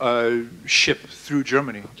ship through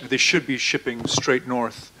Germany. They should be shipping straight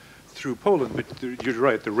north through Poland, but you're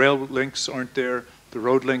right, the rail links aren't there, the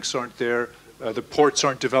road links aren't there, the ports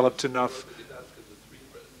aren't developed enough.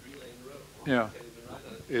 Yeah.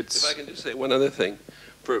 If I can just say one other thing.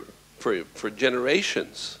 For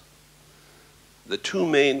generations, the two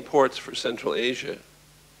main ports for Central Asia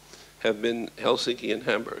have been Helsinki and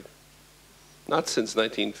Hamburg. Not since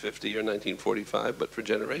 1950 or 1945, but for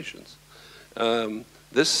generations.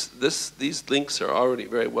 These links are already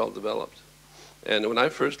very well developed. And when I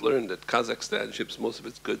first learned that Kazakhstan ships most of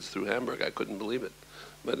its goods through Hamburg, I couldn't believe it.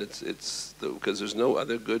 But because there's no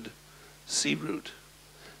other good sea route.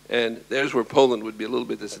 And there's where Poland would be a little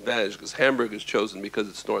bit disadvantaged, because Hamburg is chosen because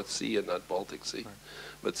it's North Sea and not Baltic Sea. Right.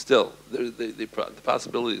 But still, the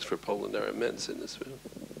possibilities for Poland are immense in this field.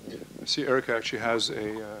 I see Erika actually has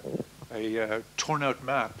a torn-out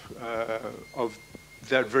map of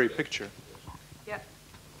that very picture. Yeah,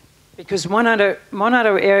 because one other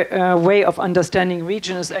way of understanding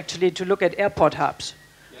region is actually to look at airport hubs.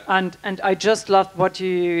 And I just loved what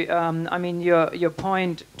you, I mean, your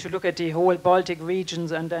point to look at the whole Baltic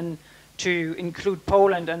regions and then to include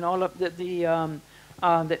Poland and all of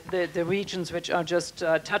the regions which are just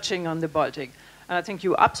touching on the Baltic. And I think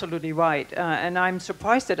you're absolutely right. And I'm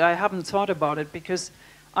surprised that I haven't thought about it, because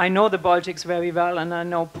I know the Baltics very well and I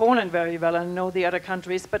know Poland very well and I know the other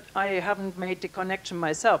countries, but I haven't made the connection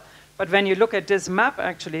myself. But when you look at this map,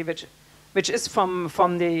 actually, which is from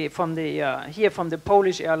the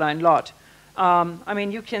Polish airline lot. I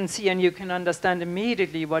mean, you can see and you can understand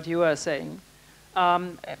immediately what you are saying,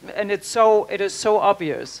 and it is so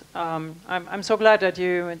obvious. I'm so glad that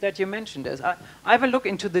you mentioned this. I have a look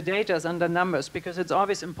into the data and the numbers, because it's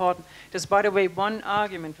always important. There's, by the way, one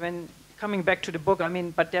argument when coming back to the book. I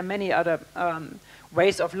mean, but there are many other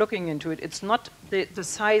ways of looking into it. It's not the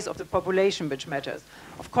size of the population which matters.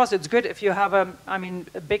 Of course, it's good if you have a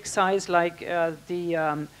big size like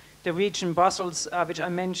the region Brussels, which I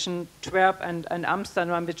mentioned, Twerp and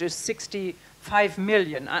Amsterdam, which is 65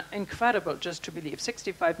 million. Incredible, just to believe,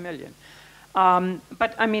 65 million.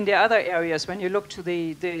 But I mean, there are other areas. When you look to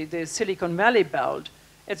the Silicon Valley belt,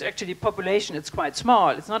 it's actually population. It's quite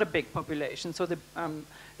small. It's not a big population. So the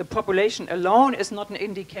population alone is not an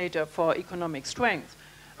indicator for economic strength.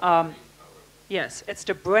 Yes, it's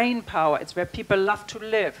the brain power. It's where people love to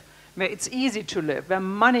live, where it's easy to live, where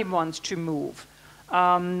money wants to move,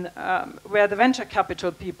 where the venture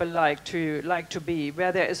capital people like to be,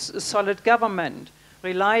 where there is a solid government,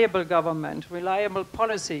 reliable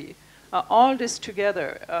policy, all this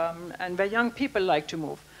together, and where young people like to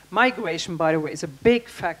move. Migration, by the way, is a big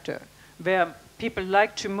factor, where people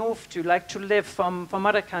like to move to, like to live from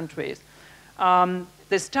other countries.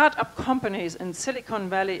 The startup companies in Silicon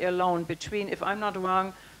Valley alone, between, if I'm not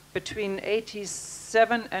wrong, between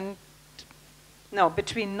 97 and, no,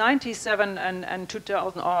 between 97 and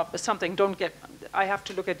 2000 or something, I have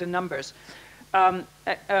to look at the numbers.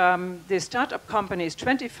 The startup companies,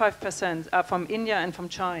 25% are from India and from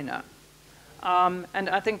China. And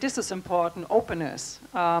I think this is important, openness.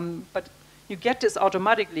 But you get this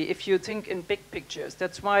automatically if you think in big pictures.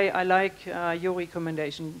 That's why I like your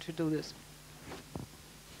recommendation to do this.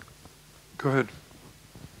 Go ahead.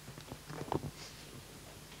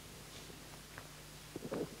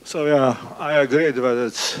 So yeah, I agree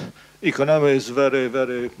that economy is very,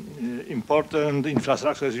 very important,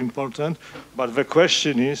 infrastructure is important, but the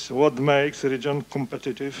question is what makes a region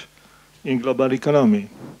competitive in global economy?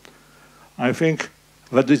 I think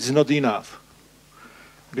that it's not enough.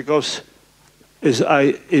 Because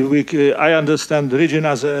I understand region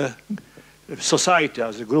as a society,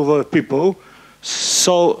 as a group of people,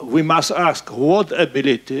 so we must ask what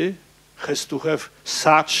ability has to have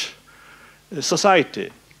such a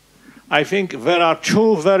society. I think there are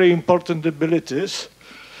two very important abilities.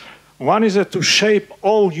 One is to shape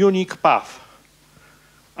all unique path.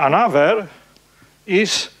 Another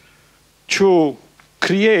is to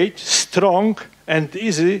create strong and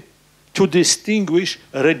easy to distinguish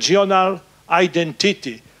regional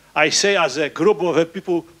identity. I say as a group of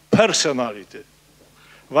people, personality.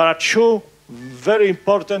 There are two very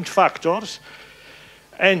important factors,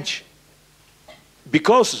 and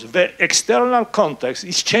because the external context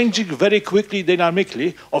is changing very quickly,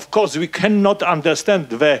 dynamically, of course we cannot understand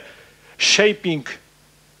the shaping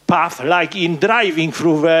path like in driving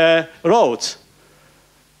through the roads.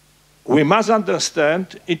 We must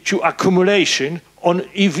understand into accumulation on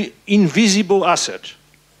invisible assets.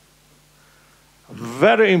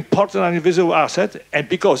 Very important and invisible asset,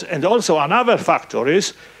 and also another factor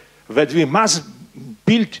is that we must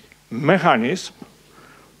build mechanism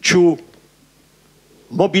to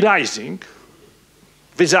mobilizing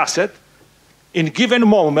this asset in given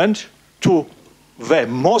moment to the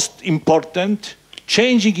most important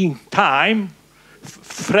changing in time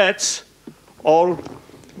threats or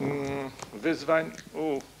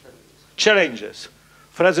challenges,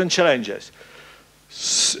 threats and challenges.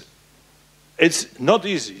 It's not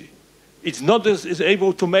easy. It's not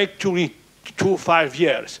able to make 5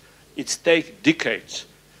 years. It takes decades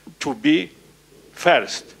to be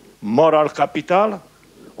first moral capital,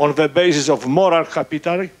 on the basis of moral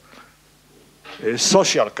capital,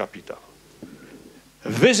 social capital.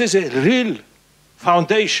 This is a real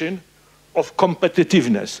foundation of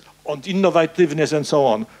competitiveness, on innovativeness and so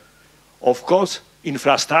on. Of course,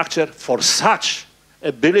 infrastructure for such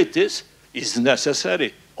abilities is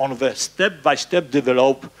necessary on the step-by-step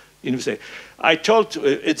develop. I told,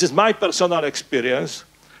 it is my personal experience,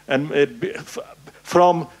 and it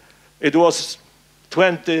was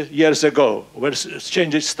 20 years ago, where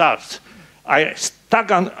changes start.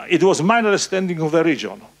 It was my understanding of the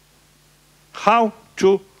region, how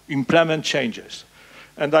to implement changes.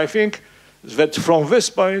 And I think that from this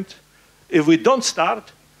point, if we don't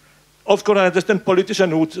start, of course I understand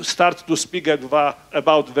politicians would start to speak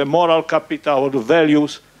about the moral capital or the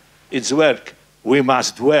values. It's work. We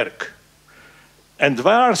must work. And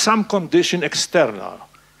there are some conditions external.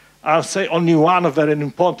 I'll say only one very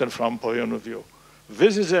important from point of view.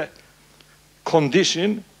 This is a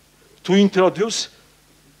condition to introduce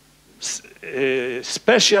a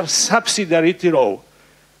special subsidiarity law.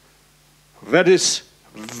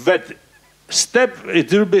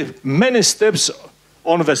 It will be many steps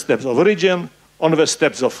on the steps of region, on the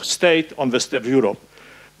steps of state, on the steps of Europe.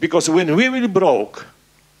 Because when we will broke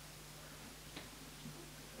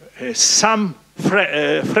some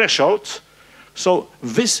thresholds, so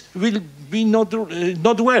this will be not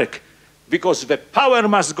work. Because the power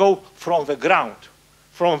must go from the ground,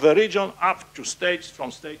 from the region up to states,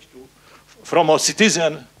 from a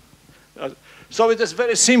citizen. So it is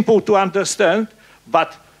very simple to understand,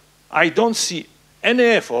 but I don't see any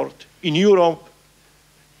effort in Europe,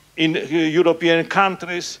 in European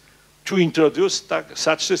countries, to introduce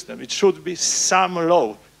such system. It should be some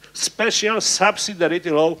law, special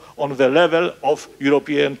subsidiarity law on the level of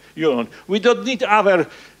European Union. We don't need other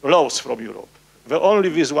laws from Europe, only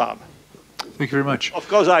this one. Thank you very much. Of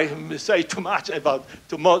course, I say too much about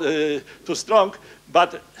too strong,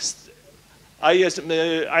 but I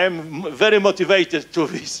am very motivated to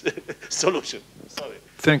this solution. Sorry.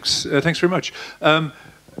 Thanks. Thanks very much.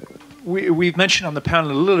 We've mentioned on the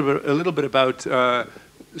panel a little bit about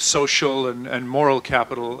social and moral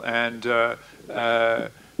capital, and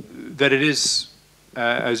that it is,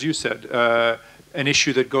 as you said, an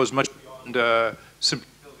issue that goes much beyond simply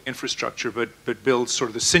building infrastructure, but builds sort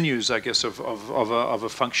of the sinews, I guess, of a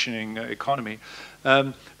functioning economy.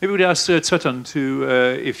 Maybe we'd ask Tsvetan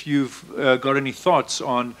if you've got any thoughts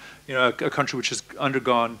on a country which has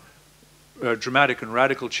undergone dramatic and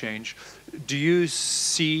radical change. Do you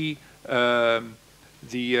see the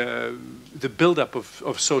buildup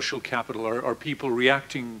of social capital? Are people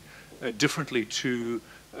reacting differently to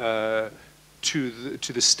the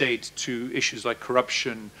state, to issues like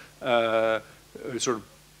corruption, sort of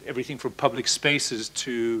everything from public spaces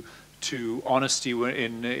to honesty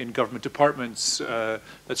in government departments, that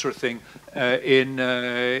sort of thing,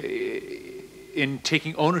 in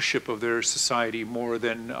taking ownership of their society more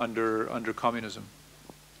than under communism?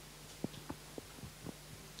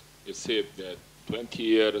 You see, that 20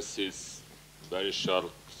 years is very short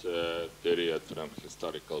period from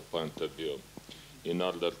historical point of view in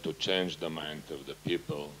order to change the mind of the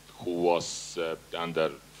people who was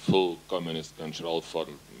under full communist control for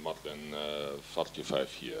more than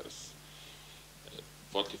 45 years.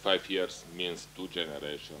 45 years means 2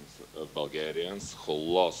 generations of Bulgarians who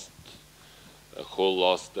lost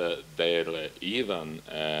their even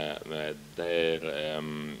their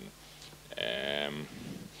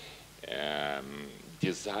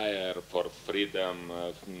desire for freedom,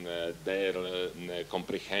 their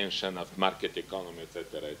comprehension of market economy,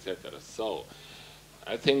 etc., etc. So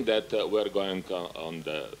I think that we're going on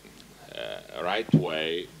the right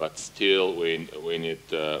way, but still we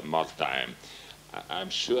need more time. I'm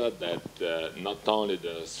sure that not only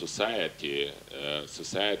the society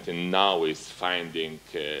now is finding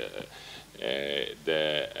the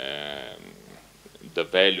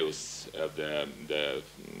values of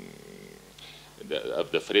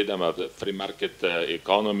the freedom of the free market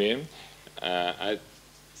economy. I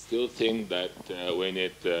still think that we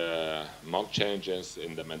need more changes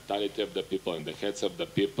in the mentality of the people, in the heads of the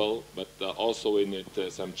people, but also we need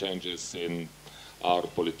some changes in our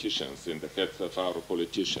politicians, in the heads of our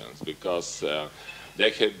politicians, because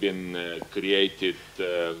they have been created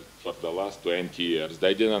for the last 20 years.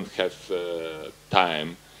 They didn't have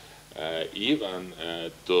time even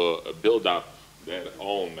to build up their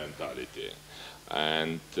own mentality.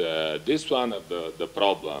 And this one of the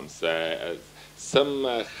problems.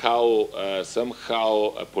 Somehow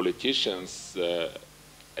politicians,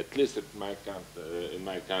 at least in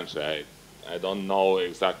my country, I don't know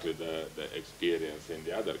exactly the experience in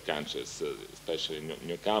the other countries, especially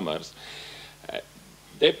newcomers.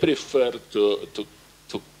 They prefer to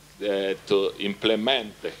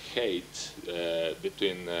implement the hate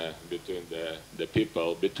between the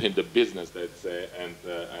people, between the business, let's say, and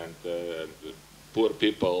poor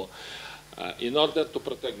people, in order to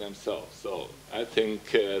protect themselves. So I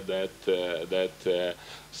think that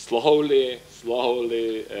slowly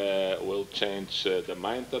will change the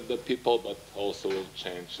mind of the people, but also will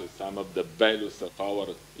change some of the values of our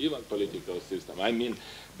even political system. I mean,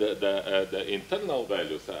 the internal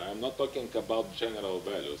values. I'm not talking about general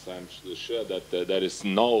values. I'm sure that there is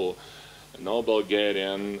no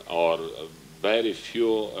Bulgarian, or very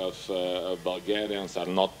few of Bulgarians are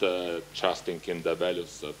not trusting in the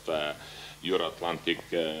values of Euro-Atlantic,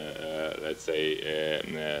 let's say,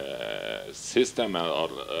 system or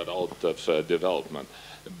road of development.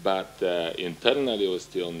 But internally, we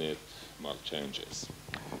still need more changes.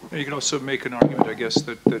 And you can also make an argument, I guess,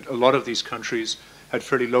 that a lot of these countries had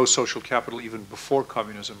fairly low social capital even before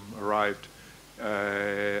communism arrived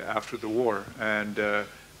after the war, and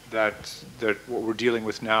that what we're dealing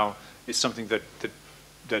with now is something that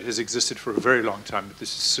has existed for a very long time. But this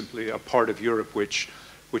is simply a part of Europe which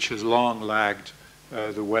has long lagged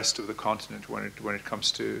the west of the continent when it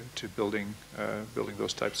comes to building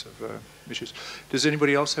those types of issues. Does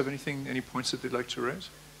anybody else have any points that they'd like to raise?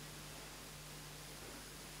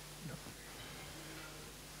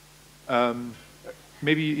 No.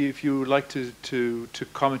 Maybe if you would like to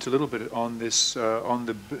comment a little bit on this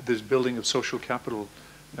this building of social capital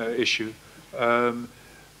issue.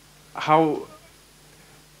 How,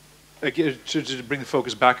 again, to bring the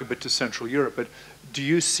focus back a bit to Central Europe, but do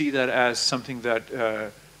you see that as something that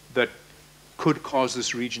that could cause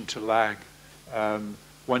this region to lag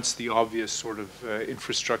once the obvious sort of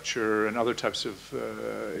infrastructure and other types of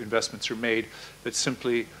investments are made, that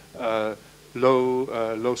simply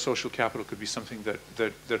low social capital could be something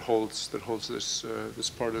that holds this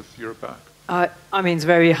part of Europe back? I mean, it's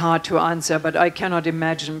very hard to answer, but I cannot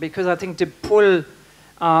imagine, because I think the pull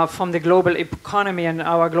from the global economy and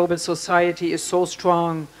our global society is so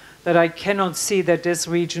strong that I cannot see that this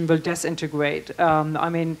region will disintegrate. I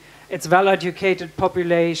mean, it's well-educated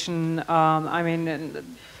population. I mean,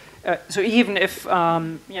 so even if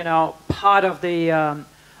you know, part of the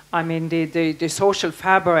I mean, the social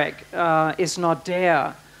fabric is not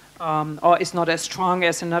there, or is not as strong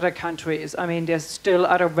as in other countries. I mean, there's still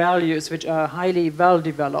other values which are highly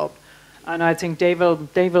well-developed, and I think they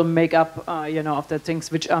will make up, you know, of the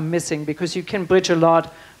things which are missing, because you can bridge a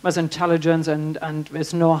lot with intelligence and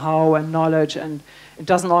with know-how and knowledge, and it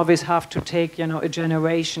doesn't always have to take, you know, a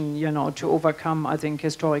generation, you know, to overcome, I think,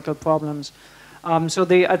 historical problems. So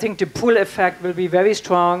I think the pull effect will be very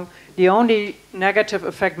strong. The only negative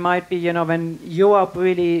effect might be, you know, when Europe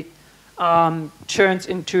really turns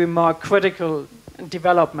into a more critical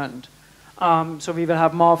development. So we will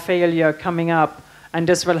have more failure coming up, and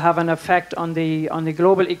this will have an effect on the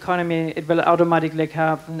global economy. It will automatically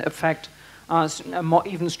have an effect, a more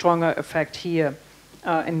even stronger effect here.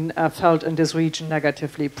 felt in this region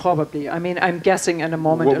negatively, probably. I mean, I'm guessing in a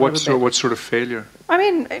moment. What sort of failure? I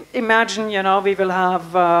mean, imagine, we will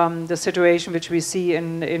have the situation which we see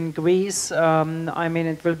in Greece. I mean,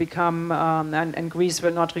 it will become, and Greece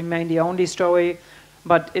will not remain the only story,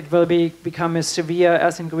 but it will become as severe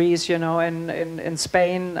as in Greece, in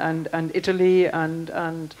Spain and Italy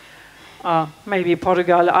and maybe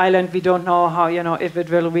Portugal, Ireland. We don't know how, if it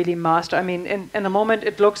will really master. I mean, in a moment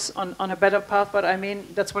it looks on a better path, but I mean,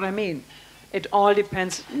 that's what I mean. It all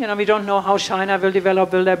depends. We don't know how China will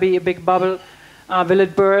develop. Will there be a big bubble? Will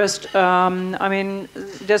it burst? I mean,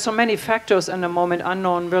 there's so many factors in the moment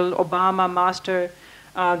unknown. Will Obama master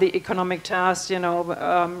the economic task?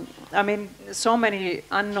 I mean, so many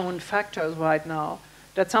unknown factors right now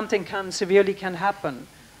that something severely can happen.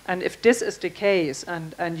 And if this is the case,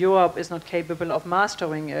 and Europe is not capable of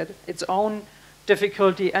mastering it, its own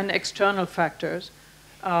difficulty and external factors,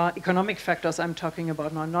 economic factors I'm talking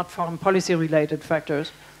about now, not foreign policy related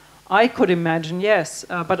factors, I could imagine, yes.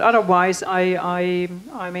 But otherwise, I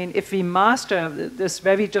mean, if we master this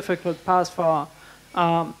very difficult path for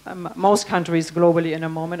most countries globally in a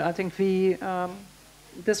moment, I think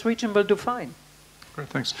this region will do fine. Great,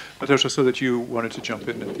 thanks. Mateusz, I saw that you wanted to jump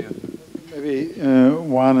in at the end. Maybe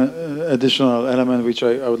one additional element which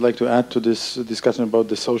I would like to add to this discussion about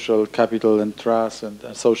the social capital and trust and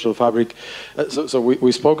social fabric. So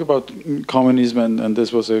we spoke about communism, and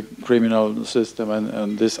this was a criminal system,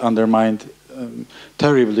 and this undermined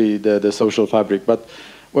terribly the social fabric. But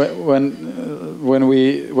when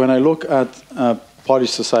I look at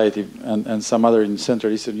Polish society and some other in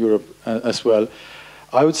Central Eastern Europe as well,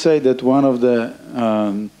 I would say that one of the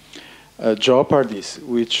jeopardies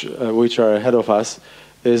which are ahead of us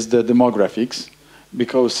is the demographics,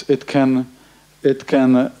 because it can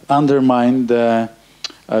undermine the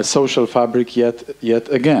social fabric yet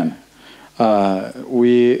again.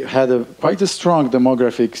 We had quite a strong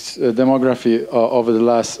demography over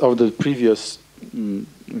the previous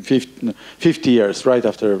 50 years, right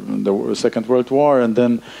after the Second World War, and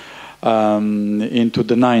then into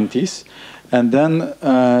the 90s. And then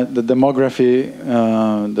the demography,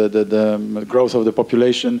 the growth of the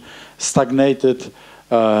population stagnated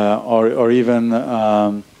or even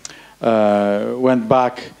went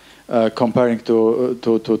back comparing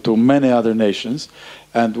to many other nations.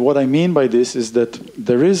 And what I mean by this is that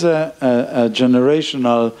there is a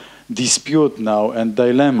generational dispute now and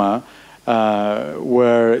dilemma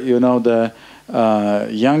where, the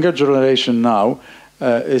younger generation now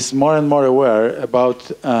is more and more aware about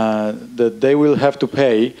that they will have to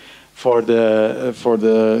pay for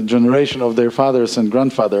the generation of their fathers and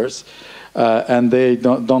grandfathers, and they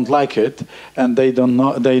don't like it, and they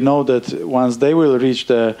know that once they will reach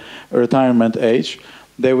the retirement age,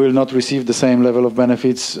 they will not receive the same level of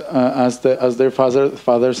benefits as their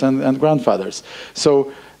fathers and grandfathers.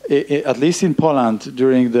 So at least in Poland,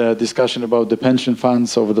 during the discussion about the pension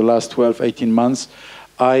funds over the last 12-18 months,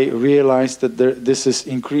 I realized that this is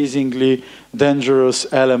increasingly dangerous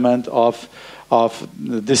element of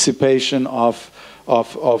dissipation, of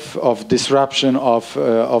disruption of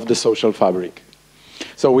the social fabric.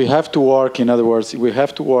 So we have to work, in other words, we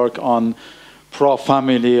have to work on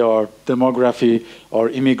pro-family or demography or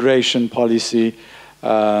immigration policy,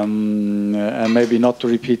 and maybe not to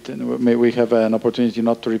repeat. We have an opportunity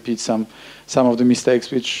not to repeat some of the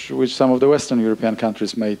mistakes which some of the Western European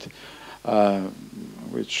countries made.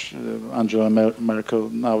 Which Angela Merkel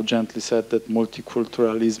now gently said that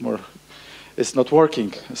multiculturalism is not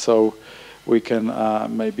working. So we can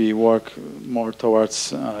maybe work more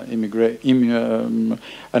towards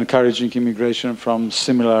encouraging immigration from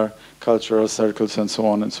similar cultural circles and so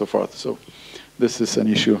on and so forth. So this is an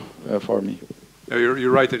issue for me. No,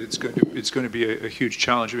 you're right that it's going to be a huge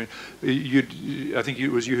challenge. I mean, I think it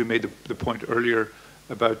was you who made the point earlier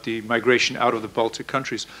about the migration out of the Baltic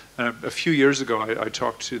countries. A few years ago, I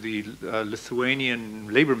talked to the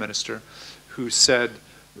Lithuanian labor minister, who said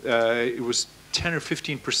it was 10 or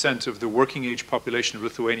 15% of the working age population of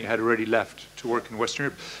Lithuania had already left to work in Western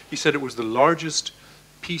Europe. He said it was the largest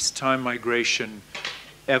peacetime migration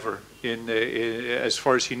ever, as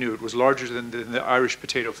far as he knew. It was larger than the Irish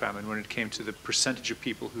potato famine when it came to the percentage of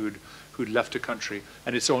people who'd left a country,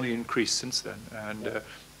 and it's only increased since then. And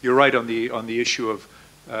you're right on the issue of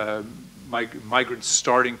migrants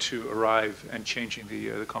starting to arrive and changing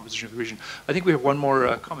the composition of the region. I think we have one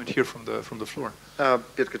more comment here from the floor.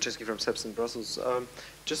 Piotr Cienski from SEPS in Brussels.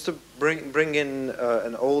 Just to bring in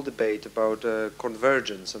an old debate about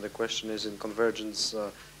convergence, and the question is, in convergence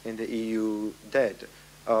in the EU dead?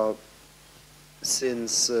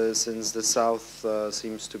 Since the South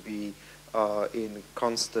seems to be in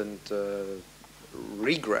constant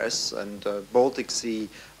regress, and Baltic Sea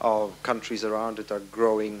countries around it are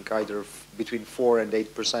growing either between 4 and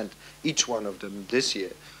 8%, each one of them this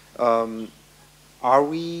year. Are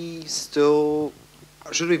we still,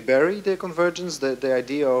 should we bury the convergence, the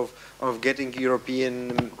idea of getting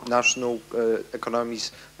European national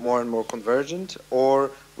economies more and more convergent,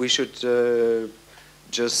 or we should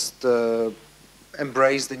just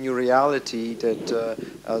embrace the new reality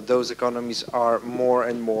that those economies are more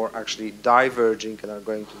and more actually diverging and are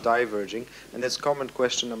going to diverging? And that's comment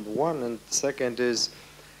question number one. And second is,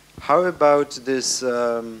 how about this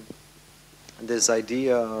this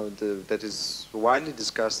idea that is widely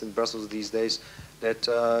discussed in Brussels these days, that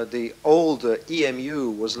the old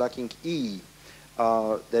EMU was lacking E,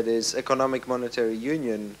 that is Economic Monetary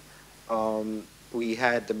Union. We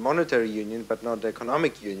had the monetary union, but not the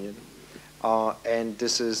economic union. And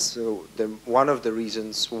this is one of the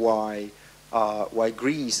reasons why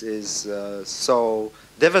Greece is so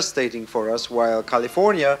devastating for us, while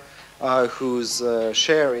California, whose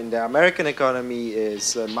share in the American economy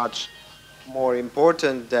is much more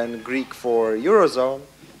important than Greek for Eurozone,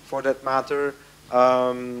 for that matter.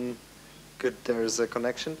 Good, there's a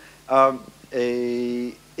connection.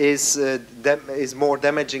 Is more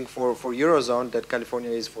damaging for Eurozone than California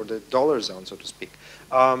is for the dollar zone, so to speak.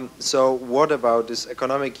 So what about this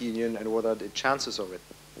economic union, and what are the chances of it?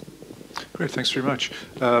 Great, thanks very much.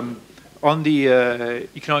 On the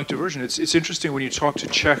economic diversion, it's interesting when you talk to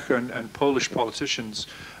Czech and Polish politicians,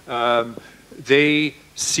 they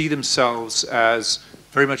see themselves as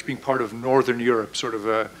very much being part of Northern Europe, sort of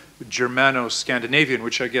a Germano-Scandinavian,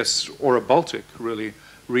 which I guess, or a Baltic, really,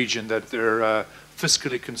 region, that they're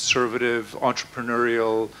fiscally conservative,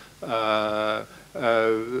 entrepreneurial,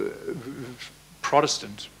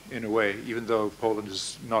 Protestant in a way, even though Poland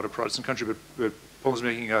is not a Protestant country, but Poland's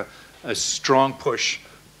making a strong push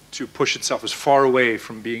to push itself as far away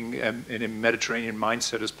from being in a Mediterranean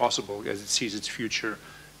mindset as possible, as it sees its future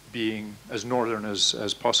being as northern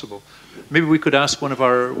as possible. Maybe we could ask one of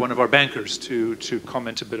our bankers to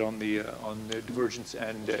comment a bit on the divergence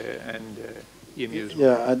and EMU.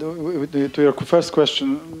 Yeah, to your first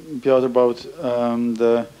question, Piotr, about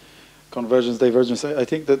the convergence, divergence. I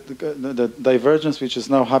think that the divergence which is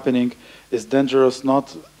now happening is dangerous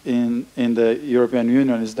not in the European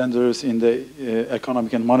Union, it's dangerous in the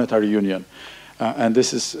economic and monetary union. And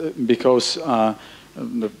this is because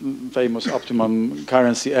the famous optimum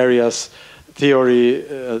currency areas theory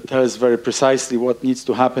tells very precisely what needs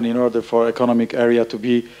to happen in order for economic area to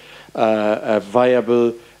be a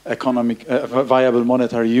viable viable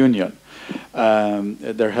monetary union.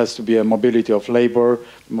 There has to be a mobility of labor,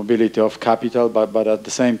 mobility of capital, but at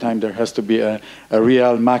the same time there has to be a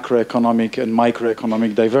real macroeconomic and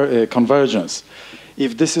microeconomic convergence.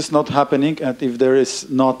 If this is not happening, and if there is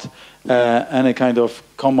not any kind of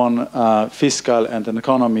common fiscal and an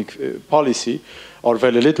economic policy, or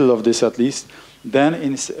very little of this at least, then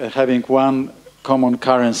in having one common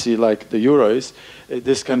currency like the euro is,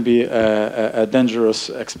 this can be a dangerous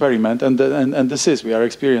experiment, and this is, we are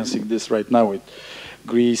experiencing this right now with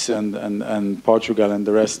Greece and Portugal and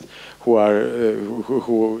the rest,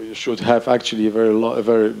 who should have actually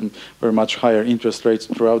very much higher interest rates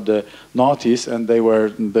throughout the noughties, and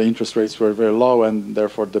the interest rates were very low, and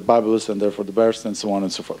therefore the bubbles, and therefore the burst, and so on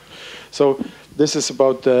and so forth. So this is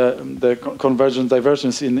about the convergence,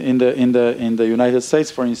 divergence in the United States,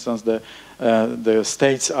 for instance. The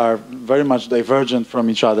states are very much divergent from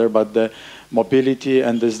each other, but the mobility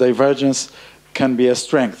and this divergence can be a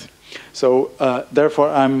strength. So therefore,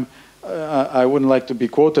 I wouldn't like to be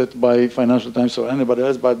quoted by Financial Times or anybody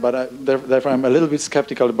else, but therefore I'm a little bit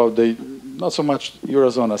skeptical about not so much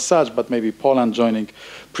Eurozone as such, but maybe Poland joining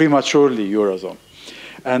prematurely Eurozone.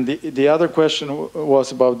 And the other question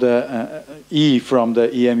was about the E from the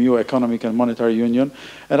EMU, Economic and Monetary Union.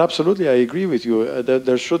 And absolutely, I agree with you. That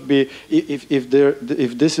there should be,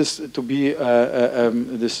 if this is to be, the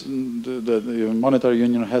monetary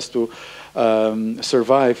union has to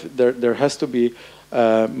survive, there has to be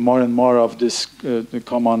more and more of this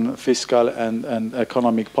common fiscal and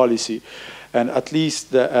economic policy. And at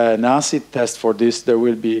least an acid test for this, there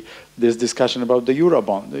will be this discussion about the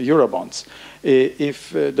Eurobonds.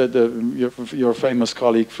 If your famous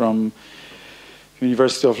colleague from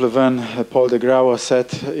University of Leuven, Paul de Grauwe,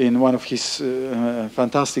 said in one of his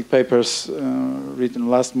fantastic papers written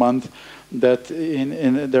last month that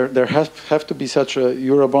there have to be such a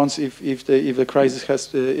Eurobonds if the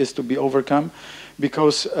crisis is to be overcome,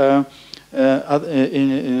 because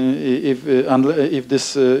if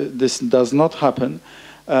this does not happen,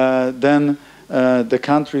 then the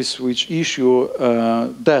countries which issue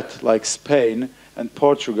debt, like Spain, and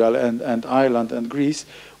Portugal and Ireland and Greece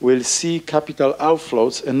will see capital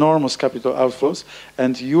outflows, enormous capital outflows,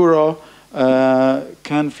 and euro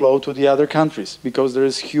can flow to the other countries because there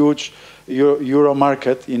is huge euro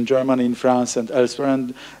market in Germany, in France, and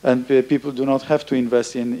elsewhere, and people do not have to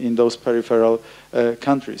invest in those peripheral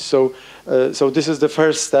countries. So this is the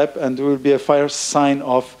first step, and will be a first sign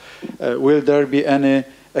of will there be any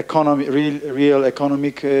real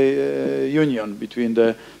economic union between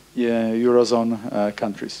the Eurozone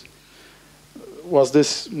countries. Was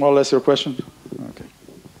this more or less your question? Okay.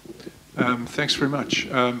 Thanks very much.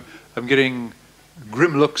 I'm getting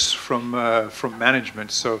grim looks from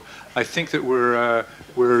management, so I think that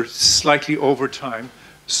we're slightly over time.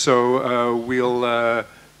 So we'll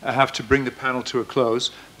have to bring the panel to a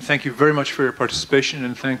close. Thank you very much for your participation,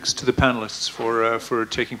 and thanks to the panelists for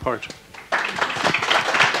taking part.